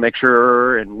 they want to make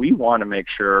sure, and we want to make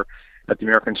sure at the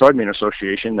American Soybean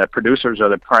Association that producers are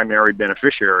the primary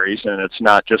beneficiaries and it's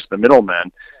not just the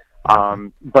middlemen.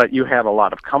 But you have a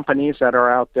lot of companies that are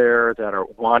out there that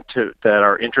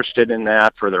are interested in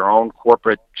that for their own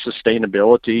corporate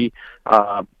sustainability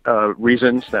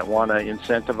reasons, that want to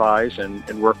incentivize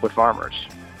and work with farmers.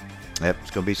 Yep,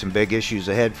 it's going to be some big issues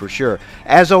ahead for sure.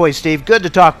 As always, Steve, good to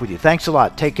talk with you. Thanks a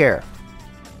lot. Take care.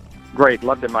 Great.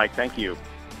 Loved it, Mike. Thank you.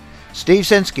 Steve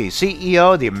Censky,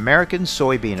 CEO of the American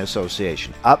Soybean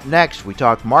Association. Up next, we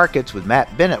talk markets with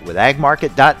Matt Bennett with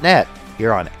agmarket.net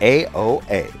here on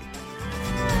AOA.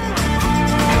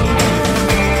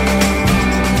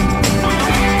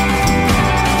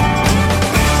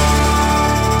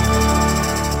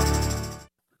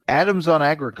 Adams on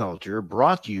Agriculture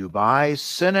brought to you by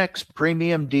Cenex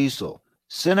Premium Diesel.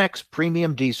 Cenex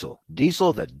Premium Diesel,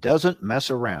 diesel that doesn't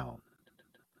mess around.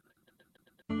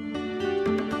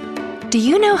 Do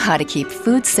you know how to keep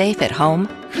food safe at home?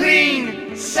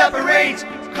 Clean, separate,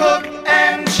 cook,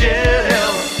 and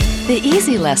chill. The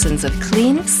easy lessons of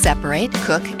clean, separate,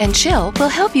 cook, and chill will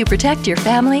help you protect your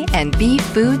family and be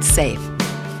food safe.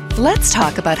 Let's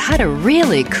talk about how to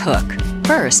really cook.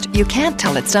 First, you can't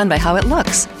tell it's done by how it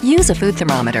looks. Use a food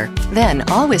thermometer. Then,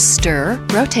 always stir,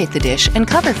 rotate the dish, and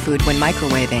cover food when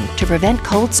microwaving to prevent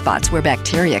cold spots where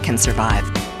bacteria can survive.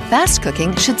 Fast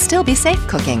cooking should still be safe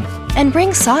cooking. And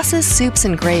bring sauces, soups,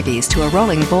 and gravies to a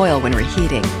rolling boil when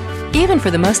reheating. Even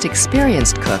for the most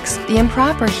experienced cooks, the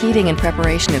improper heating and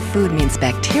preparation of food means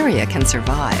bacteria can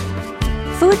survive.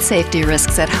 Food safety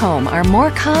risks at home are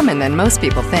more common than most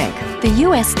people think. The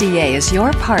USDA is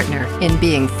your partner in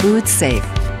being food safe.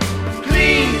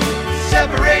 Clean,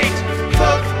 separate,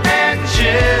 cook, and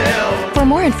chill. For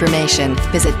more information,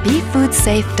 visit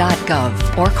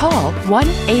befoodsafe.gov or call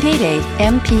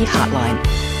 1-888-MP-HOTLINE.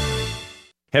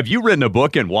 Have you written a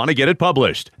book and want to get it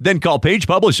published? Then call Page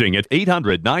Publishing at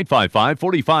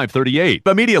 800-955-4538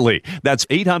 immediately. That's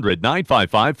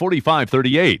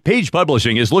 800-955-4538. Page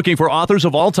Publishing is looking for authors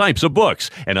of all types of books.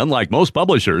 And unlike most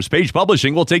publishers, Page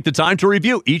Publishing will take the time to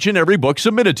review each and every book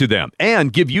submitted to them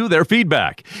and give you their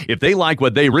feedback. If they like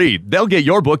what they read, they'll get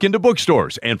your book into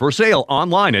bookstores and for sale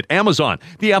online at Amazon,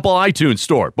 the Apple iTunes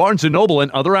Store, Barnes & Noble,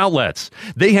 and other outlets.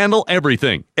 They handle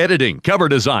everything: editing, cover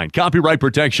design, copyright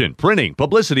protection, printing,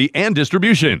 publicity, and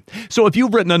distribution. So if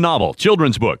you've written a novel,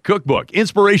 children's book, cookbook,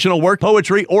 inspirational work,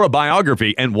 poetry, or a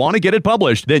biography and want to get it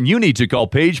published, then you need to call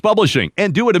Page Publishing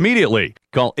and do it immediately.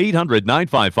 Call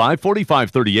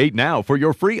 800-955-4538 now for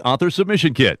your free author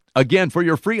submission kit. Again, for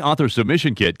your free author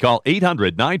submission kit, call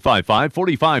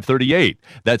 800-955-4538.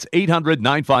 That's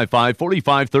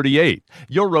 800-955-4538.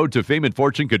 Your road to fame and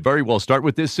fortune could very well start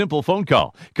with this simple phone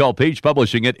call. Call Page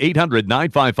Publishing at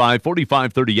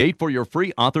 800-955-4538 for your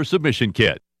free author submission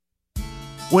kit.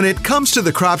 When it comes to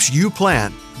the crops you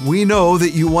plant, we know that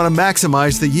you want to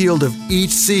maximize the yield of each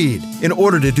seed. In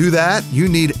order to do that, you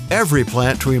need every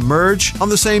plant to emerge on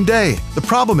the same day. The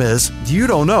problem is, you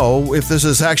don't know if this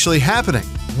is actually happening.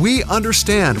 We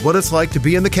understand what it's like to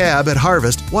be in the cab at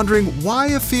harvest wondering why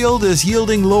a field is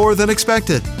yielding lower than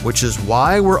expected, which is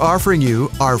why we're offering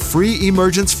you our free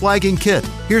emergence flagging kit.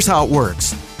 Here's how it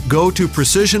works. Go to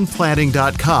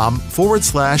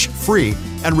precisionplanting.com/free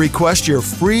and request your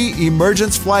free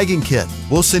emergence flagging kit.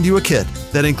 We'll send you a kit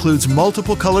that includes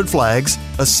multiple colored flags,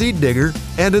 a seed digger,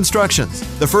 and instructions.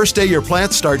 The first day your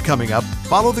plants start coming up,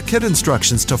 follow the kit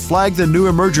instructions to flag the new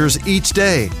emergers each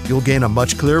day. You'll gain a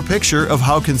much clearer picture of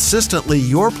how consistently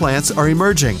your plants are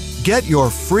emerging. Get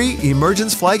your free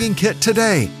emergence flagging kit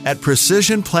today at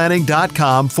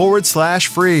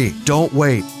precisionplanting.com/free. Don't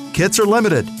wait. Kits are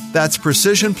limited. That's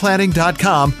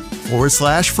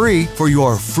precisionplanting.com/free for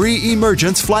your free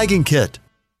emergence flagging kit.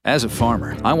 As a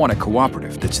farmer, I want a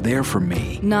cooperative that's there for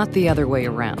me. Not the other way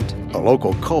around. A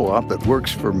local co-op that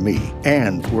works for me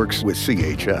and works with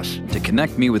CHS. To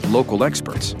connect me with local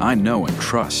experts I know and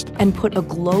trust. And put a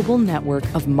global network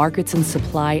of markets and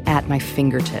supply at my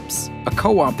fingertips. A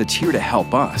co-op that's here to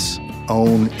help us.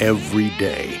 Own every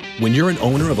day. When you're an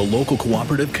owner of a local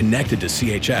cooperative connected to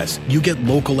CHS, you get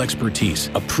local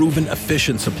expertise, a proven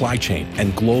efficient supply chain,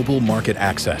 and global market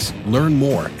access. Learn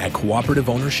more at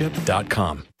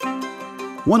cooperativeownership.com.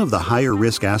 One of the higher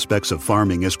risk aspects of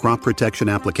farming is crop protection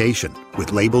application.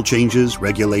 With label changes,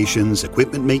 regulations,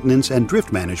 equipment maintenance, and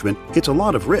drift management, it's a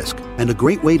lot of risk. And a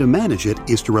great way to manage it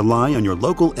is to rely on your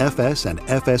local FS and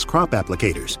FS crop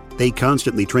applicators. They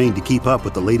constantly train to keep up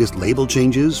with the latest label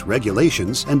changes,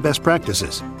 regulations, and best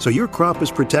practices, so your crop is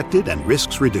protected and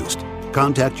risks reduced.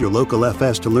 Contact your local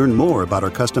FS to learn more about our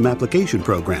custom application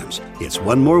programs. It's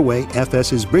one more way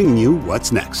FS is bringing you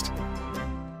what's next.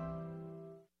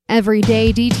 Every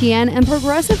day, DTN and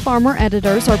Progressive Farmer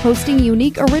editors are posting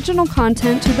unique original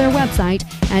content to their website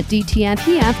at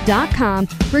dtnpf.com,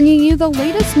 bringing you the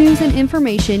latest news and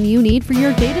information you need for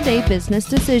your day-to-day business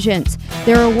decisions.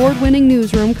 Their award-winning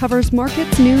newsroom covers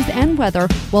markets, news, and weather,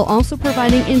 while also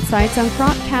providing insights on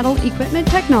crop, cattle, equipment,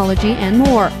 technology, and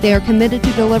more. They are committed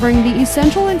to delivering the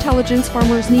essential intelligence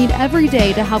farmers need every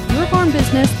day to help your farm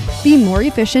business be more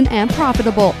efficient and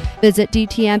profitable. Visit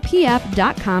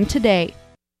dtnpf.com today.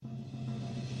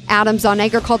 Adams on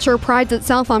Agriculture prides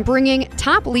itself on bringing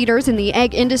top leaders in the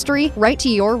egg industry right to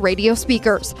your radio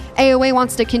speakers. AOA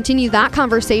wants to continue that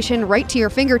conversation right to your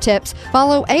fingertips.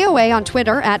 Follow AOA on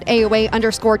Twitter at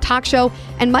AOA_talkshow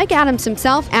and Mike Adams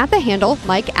himself at the handle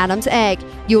Mike Adams Egg.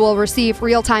 You will receive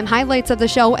real-time highlights of the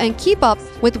show and keep up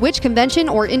with which convention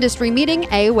or industry meeting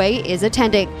AOA is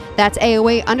attending. That's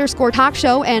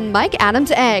AOA_talkshow and Mike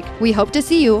Adams Egg. We hope to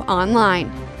see you online.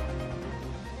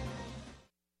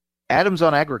 Adams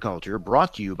on Agriculture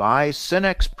brought to you by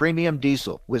Cenex Premium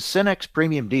Diesel. With Cenex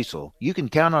Premium Diesel, you can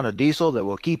count on a diesel that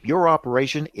will keep your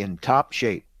operation in top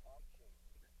shape.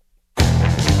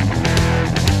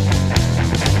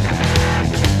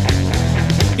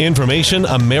 Information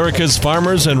America's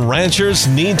farmers and ranchers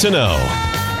need to know.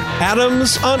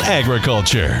 Adams on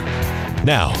Agriculture.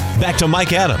 Now, back to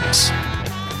Mike Adams.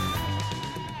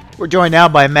 We're joined now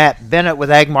by Matt Bennett with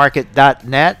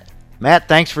agmarket.net. Matt,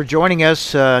 thanks for joining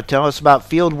us. Tell us about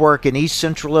field work in East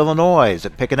Central Illinois. Is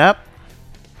it picking up?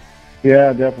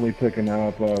 Yeah, definitely picking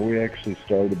up. We actually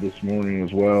started this morning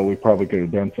as well. We probably could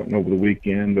have done something over the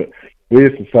weekend, but we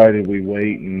just decided we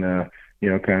wait and,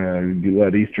 kind of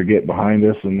let Easter get behind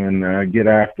us and then get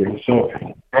after it. So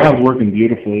ground's working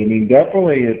beautifully. I mean,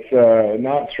 definitely it's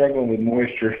not struggling with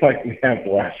moisture like we have the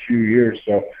last few years.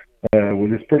 So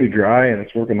it's pretty dry and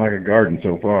it's working like a garden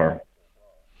so far.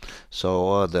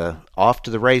 So off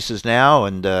to the races now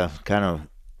and kind of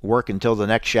work until the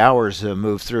next showers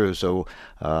move through. So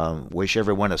wish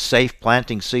everyone a safe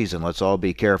planting season. Let's all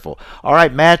be careful. All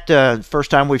right, Matt, first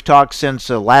time we've talked since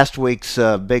last week's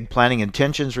big planting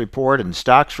intentions report and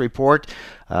stocks report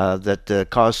that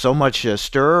caused so much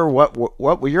stir. What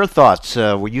were your thoughts?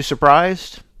 Were you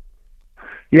surprised?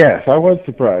 Yes, I was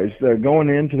surprised. Going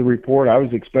into the report, I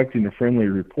was expecting a friendly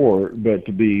report, but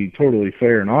to be totally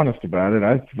fair and honest about it,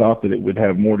 I thought that it would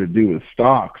have more to do with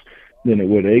stocks than it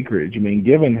would acreage. I mean,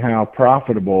 given how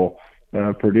profitable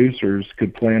producers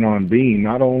could plan on being,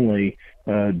 not only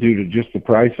due to just the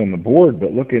price on the board,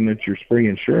 but looking at your spring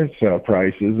insurance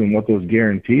prices and what those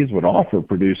guarantees would offer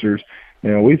producers,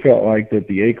 we felt like that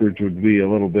the acreage would be a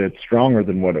little bit stronger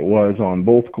than what it was on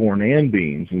both corn and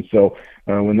beans. And so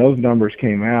when those numbers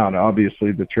came out,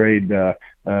 obviously the trade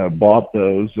bought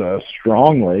those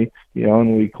strongly,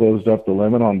 and we closed up the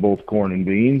limit on both corn and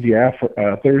beans. Yeah,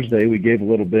 for Thursday we gave a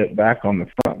little bit back on the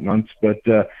front months, but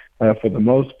for the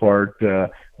most part,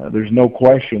 there's no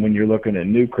question when you're looking at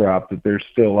new crop that there's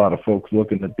still a lot of folks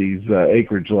looking at these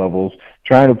acreage levels,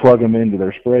 trying to plug them into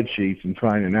their spreadsheets and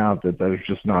finding out that there's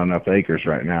just not enough acres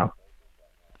right now.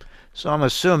 So I'm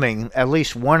assuming at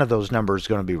least one of those numbers is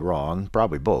going to be wrong,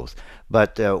 probably both.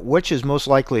 But which is most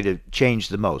likely to change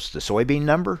the most, the soybean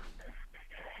number?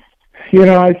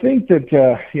 I think that,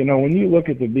 when you look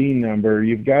at the bean number,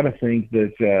 you've got to think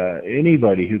that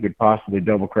anybody who could possibly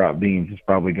double crop beans is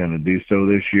probably going to do so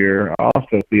this year. I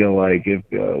also feel like if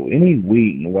any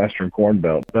wheat in the Western Corn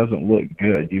Belt doesn't look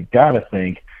good, you've got to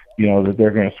think, that they're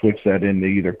going to switch that into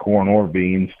either corn or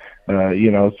beans.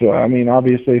 So, I mean,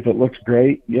 obviously if it looks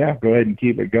great, yeah, go ahead and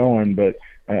keep it going. But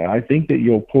I think that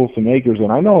you'll pull some acres.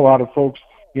 And I know a lot of folks,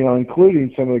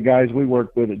 including some of the guys we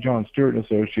work with at John Stewart and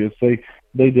Associates,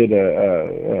 they did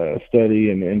a study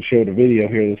and showed a video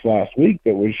here this last week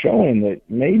that was showing that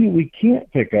maybe we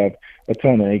can't pick up a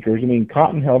ton of acres. I mean,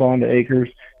 cotton held on to acres.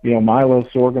 Milo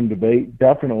sorghum debate,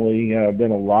 definitely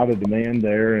been a lot of demand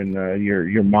there, and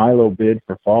your Milo bid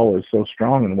for fall is so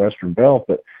strong in the Western Belt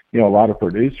that a lot of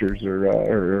producers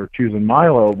are choosing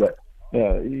Milo. But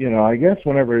I guess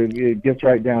whenever it gets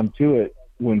right down to it,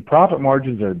 when profit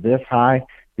margins are this high,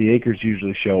 the acres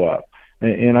usually show up.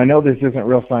 And I know this isn't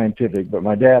real scientific, but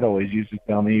my dad always used to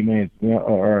tell me, he made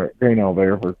a grain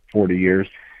elevator for 40 years.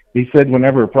 He said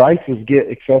whenever prices get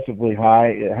excessively high,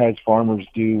 it has farmers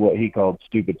do what he called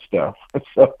stupid stuff.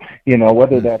 So,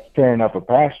 whether that's tearing up a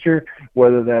pasture,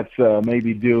 whether that's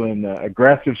maybe doing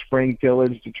aggressive spring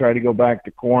tillage to try to go back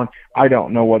to corn, I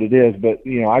don't know what it is. But,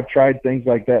 I've tried things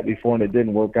like that before and it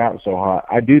didn't work out so hot.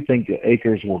 I do think that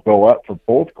acres will go up for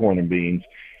both corn and beans.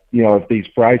 If these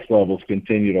price levels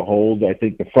continue to hold. I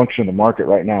think the function of the market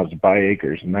right now is to buy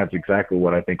acres, and that's exactly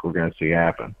what I think we're going to see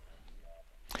happen.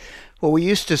 Well, we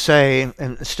used to say,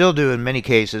 and still do in many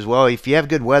cases, well, if you have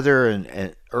good weather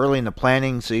and early in the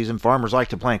planting season, farmers like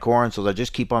to plant corn, so they'll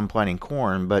just keep on planting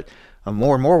corn. But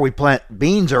more and more we plant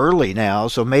beans early now,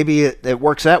 so maybe it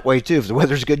works that way too. If the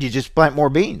weather's good, you just plant more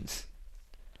beans.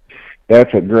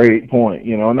 That's a great point,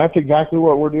 and that's exactly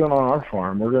what we're doing on our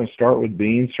farm. We're going to start with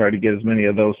beans, try to get as many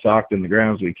of those socked in the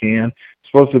ground as we can.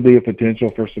 It's supposed to be a potential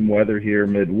for some weather here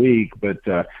midweek, but,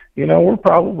 we're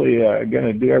probably going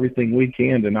to do everything we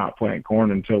can to not plant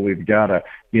corn until we've got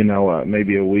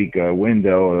maybe a week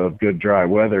window of good dry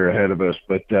weather ahead of us.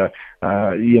 But,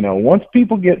 once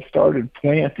people get started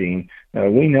planting,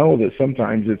 we know that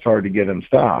sometimes it's hard to get them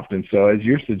stopped. And so as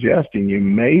you're suggesting, you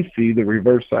may see the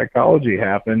reverse psychology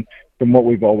happen from what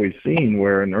we've always seen,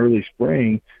 where an early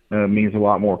spring means a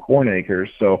lot more corn acres.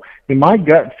 So my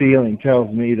gut feeling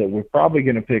tells me that we're probably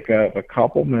going to pick up a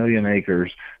couple million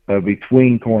acres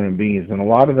between corn and beans. And a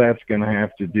lot of that's going to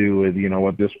have to do with,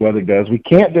 what this weather does. We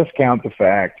can't discount the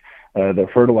fact the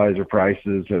fertilizer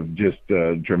prices have just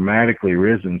dramatically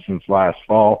risen since last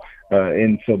fall.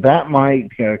 And so that might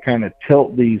kind of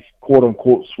tilt these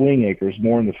quote-unquote swing acres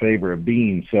more in the favor of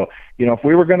beans. So, if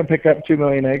we were going to pick up 2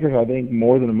 million acres, I think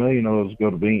more than 1 million of those go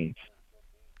to beans.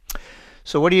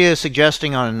 So what are you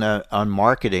suggesting on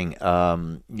marketing?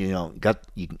 You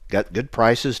got good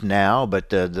prices now, but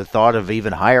the thought of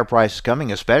even higher prices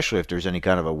coming, especially if there's any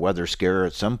kind of a weather scare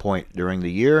at some point during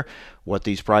the year, what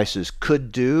these prices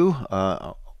could do.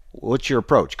 What's your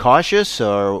approach? Cautious,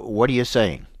 or what are you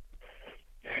saying?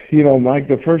 Mike,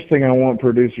 the first thing I want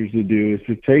producers to do is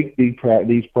to take these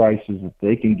prices that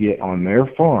they can get on their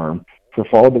farm for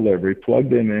fall delivery, plug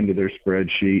them into their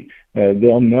spreadsheet.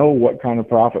 They'll know what kind of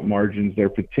profit margins they're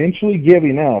potentially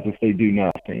giving up if they do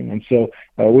nothing. And so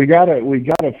we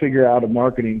gotta figure out a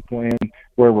marketing plan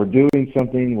where we're doing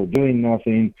something, we're doing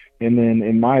nothing, and then,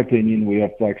 in my opinion, we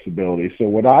have flexibility. So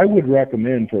what I would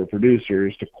recommend for a producer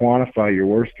is to quantify your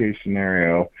worst case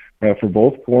scenario for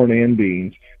both corn and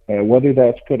beans. Whether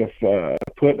that's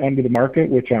put under the market,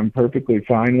 which I'm perfectly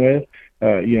fine with,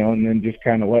 and then just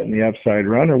kind of letting the upside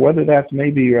run, or whether that's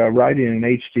maybe riding an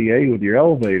HTA with your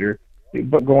elevator,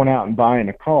 but going out and buying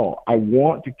a call. I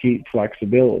want to keep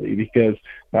flexibility because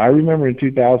I remember in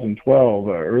 2012,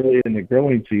 early in the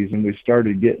growing season, we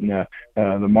started getting the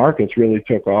markets really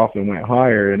took off and went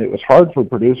higher, and it was hard for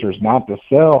producers not to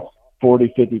sell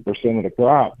 40-50% of the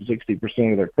crop,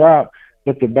 60% of their crop.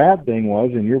 But the bad thing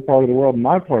was, in your part of the world and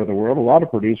my part of the world, a lot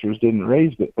of producers didn't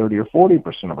raise but 30 or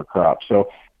 40% of a crop. So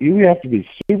you have to be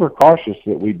super cautious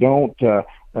that we don't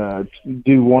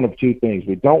do one of two things.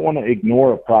 We don't want to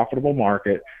ignore a profitable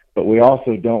market, but we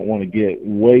also don't want to get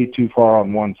way too far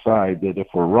on one side that if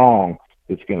we're wrong,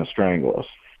 it's going to strangle us.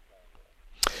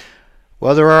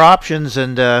 Well, there are options,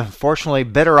 and fortunately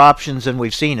better options than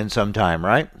we've seen in some time,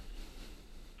 right?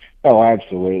 Oh,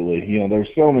 absolutely. There's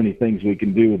so many things we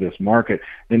can do with this market.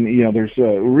 And, there's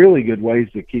really good ways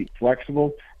to keep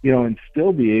flexible, and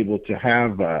still be able to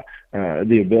have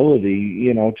the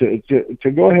ability,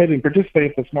 to go ahead and participate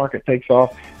if this market takes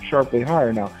off sharply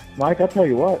higher. Now, Mike, I'll tell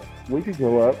you what, we could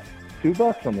go up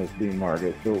 $2 on this bean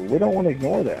market, so we don't want to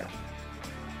ignore that.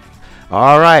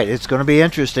 All right. It's going to be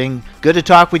interesting. Good to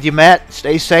talk with you, Matt.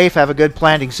 Stay safe. Have a good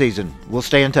planting season. We'll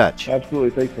stay in touch.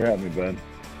 Absolutely. Thanks for having me, bud.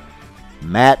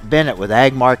 Matt Bennett with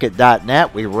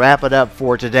agmarket.net. We wrap it up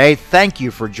for today. Thank you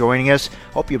for joining us.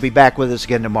 Hope you'll be back with us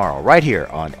again tomorrow, right here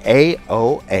on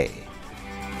AOA.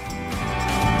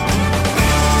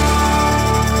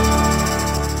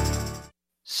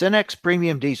 Cenex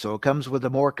Premium Diesel comes with a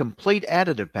more complete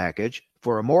additive package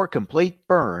for a more complete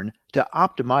burn to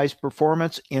optimize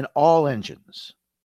performance in all engines.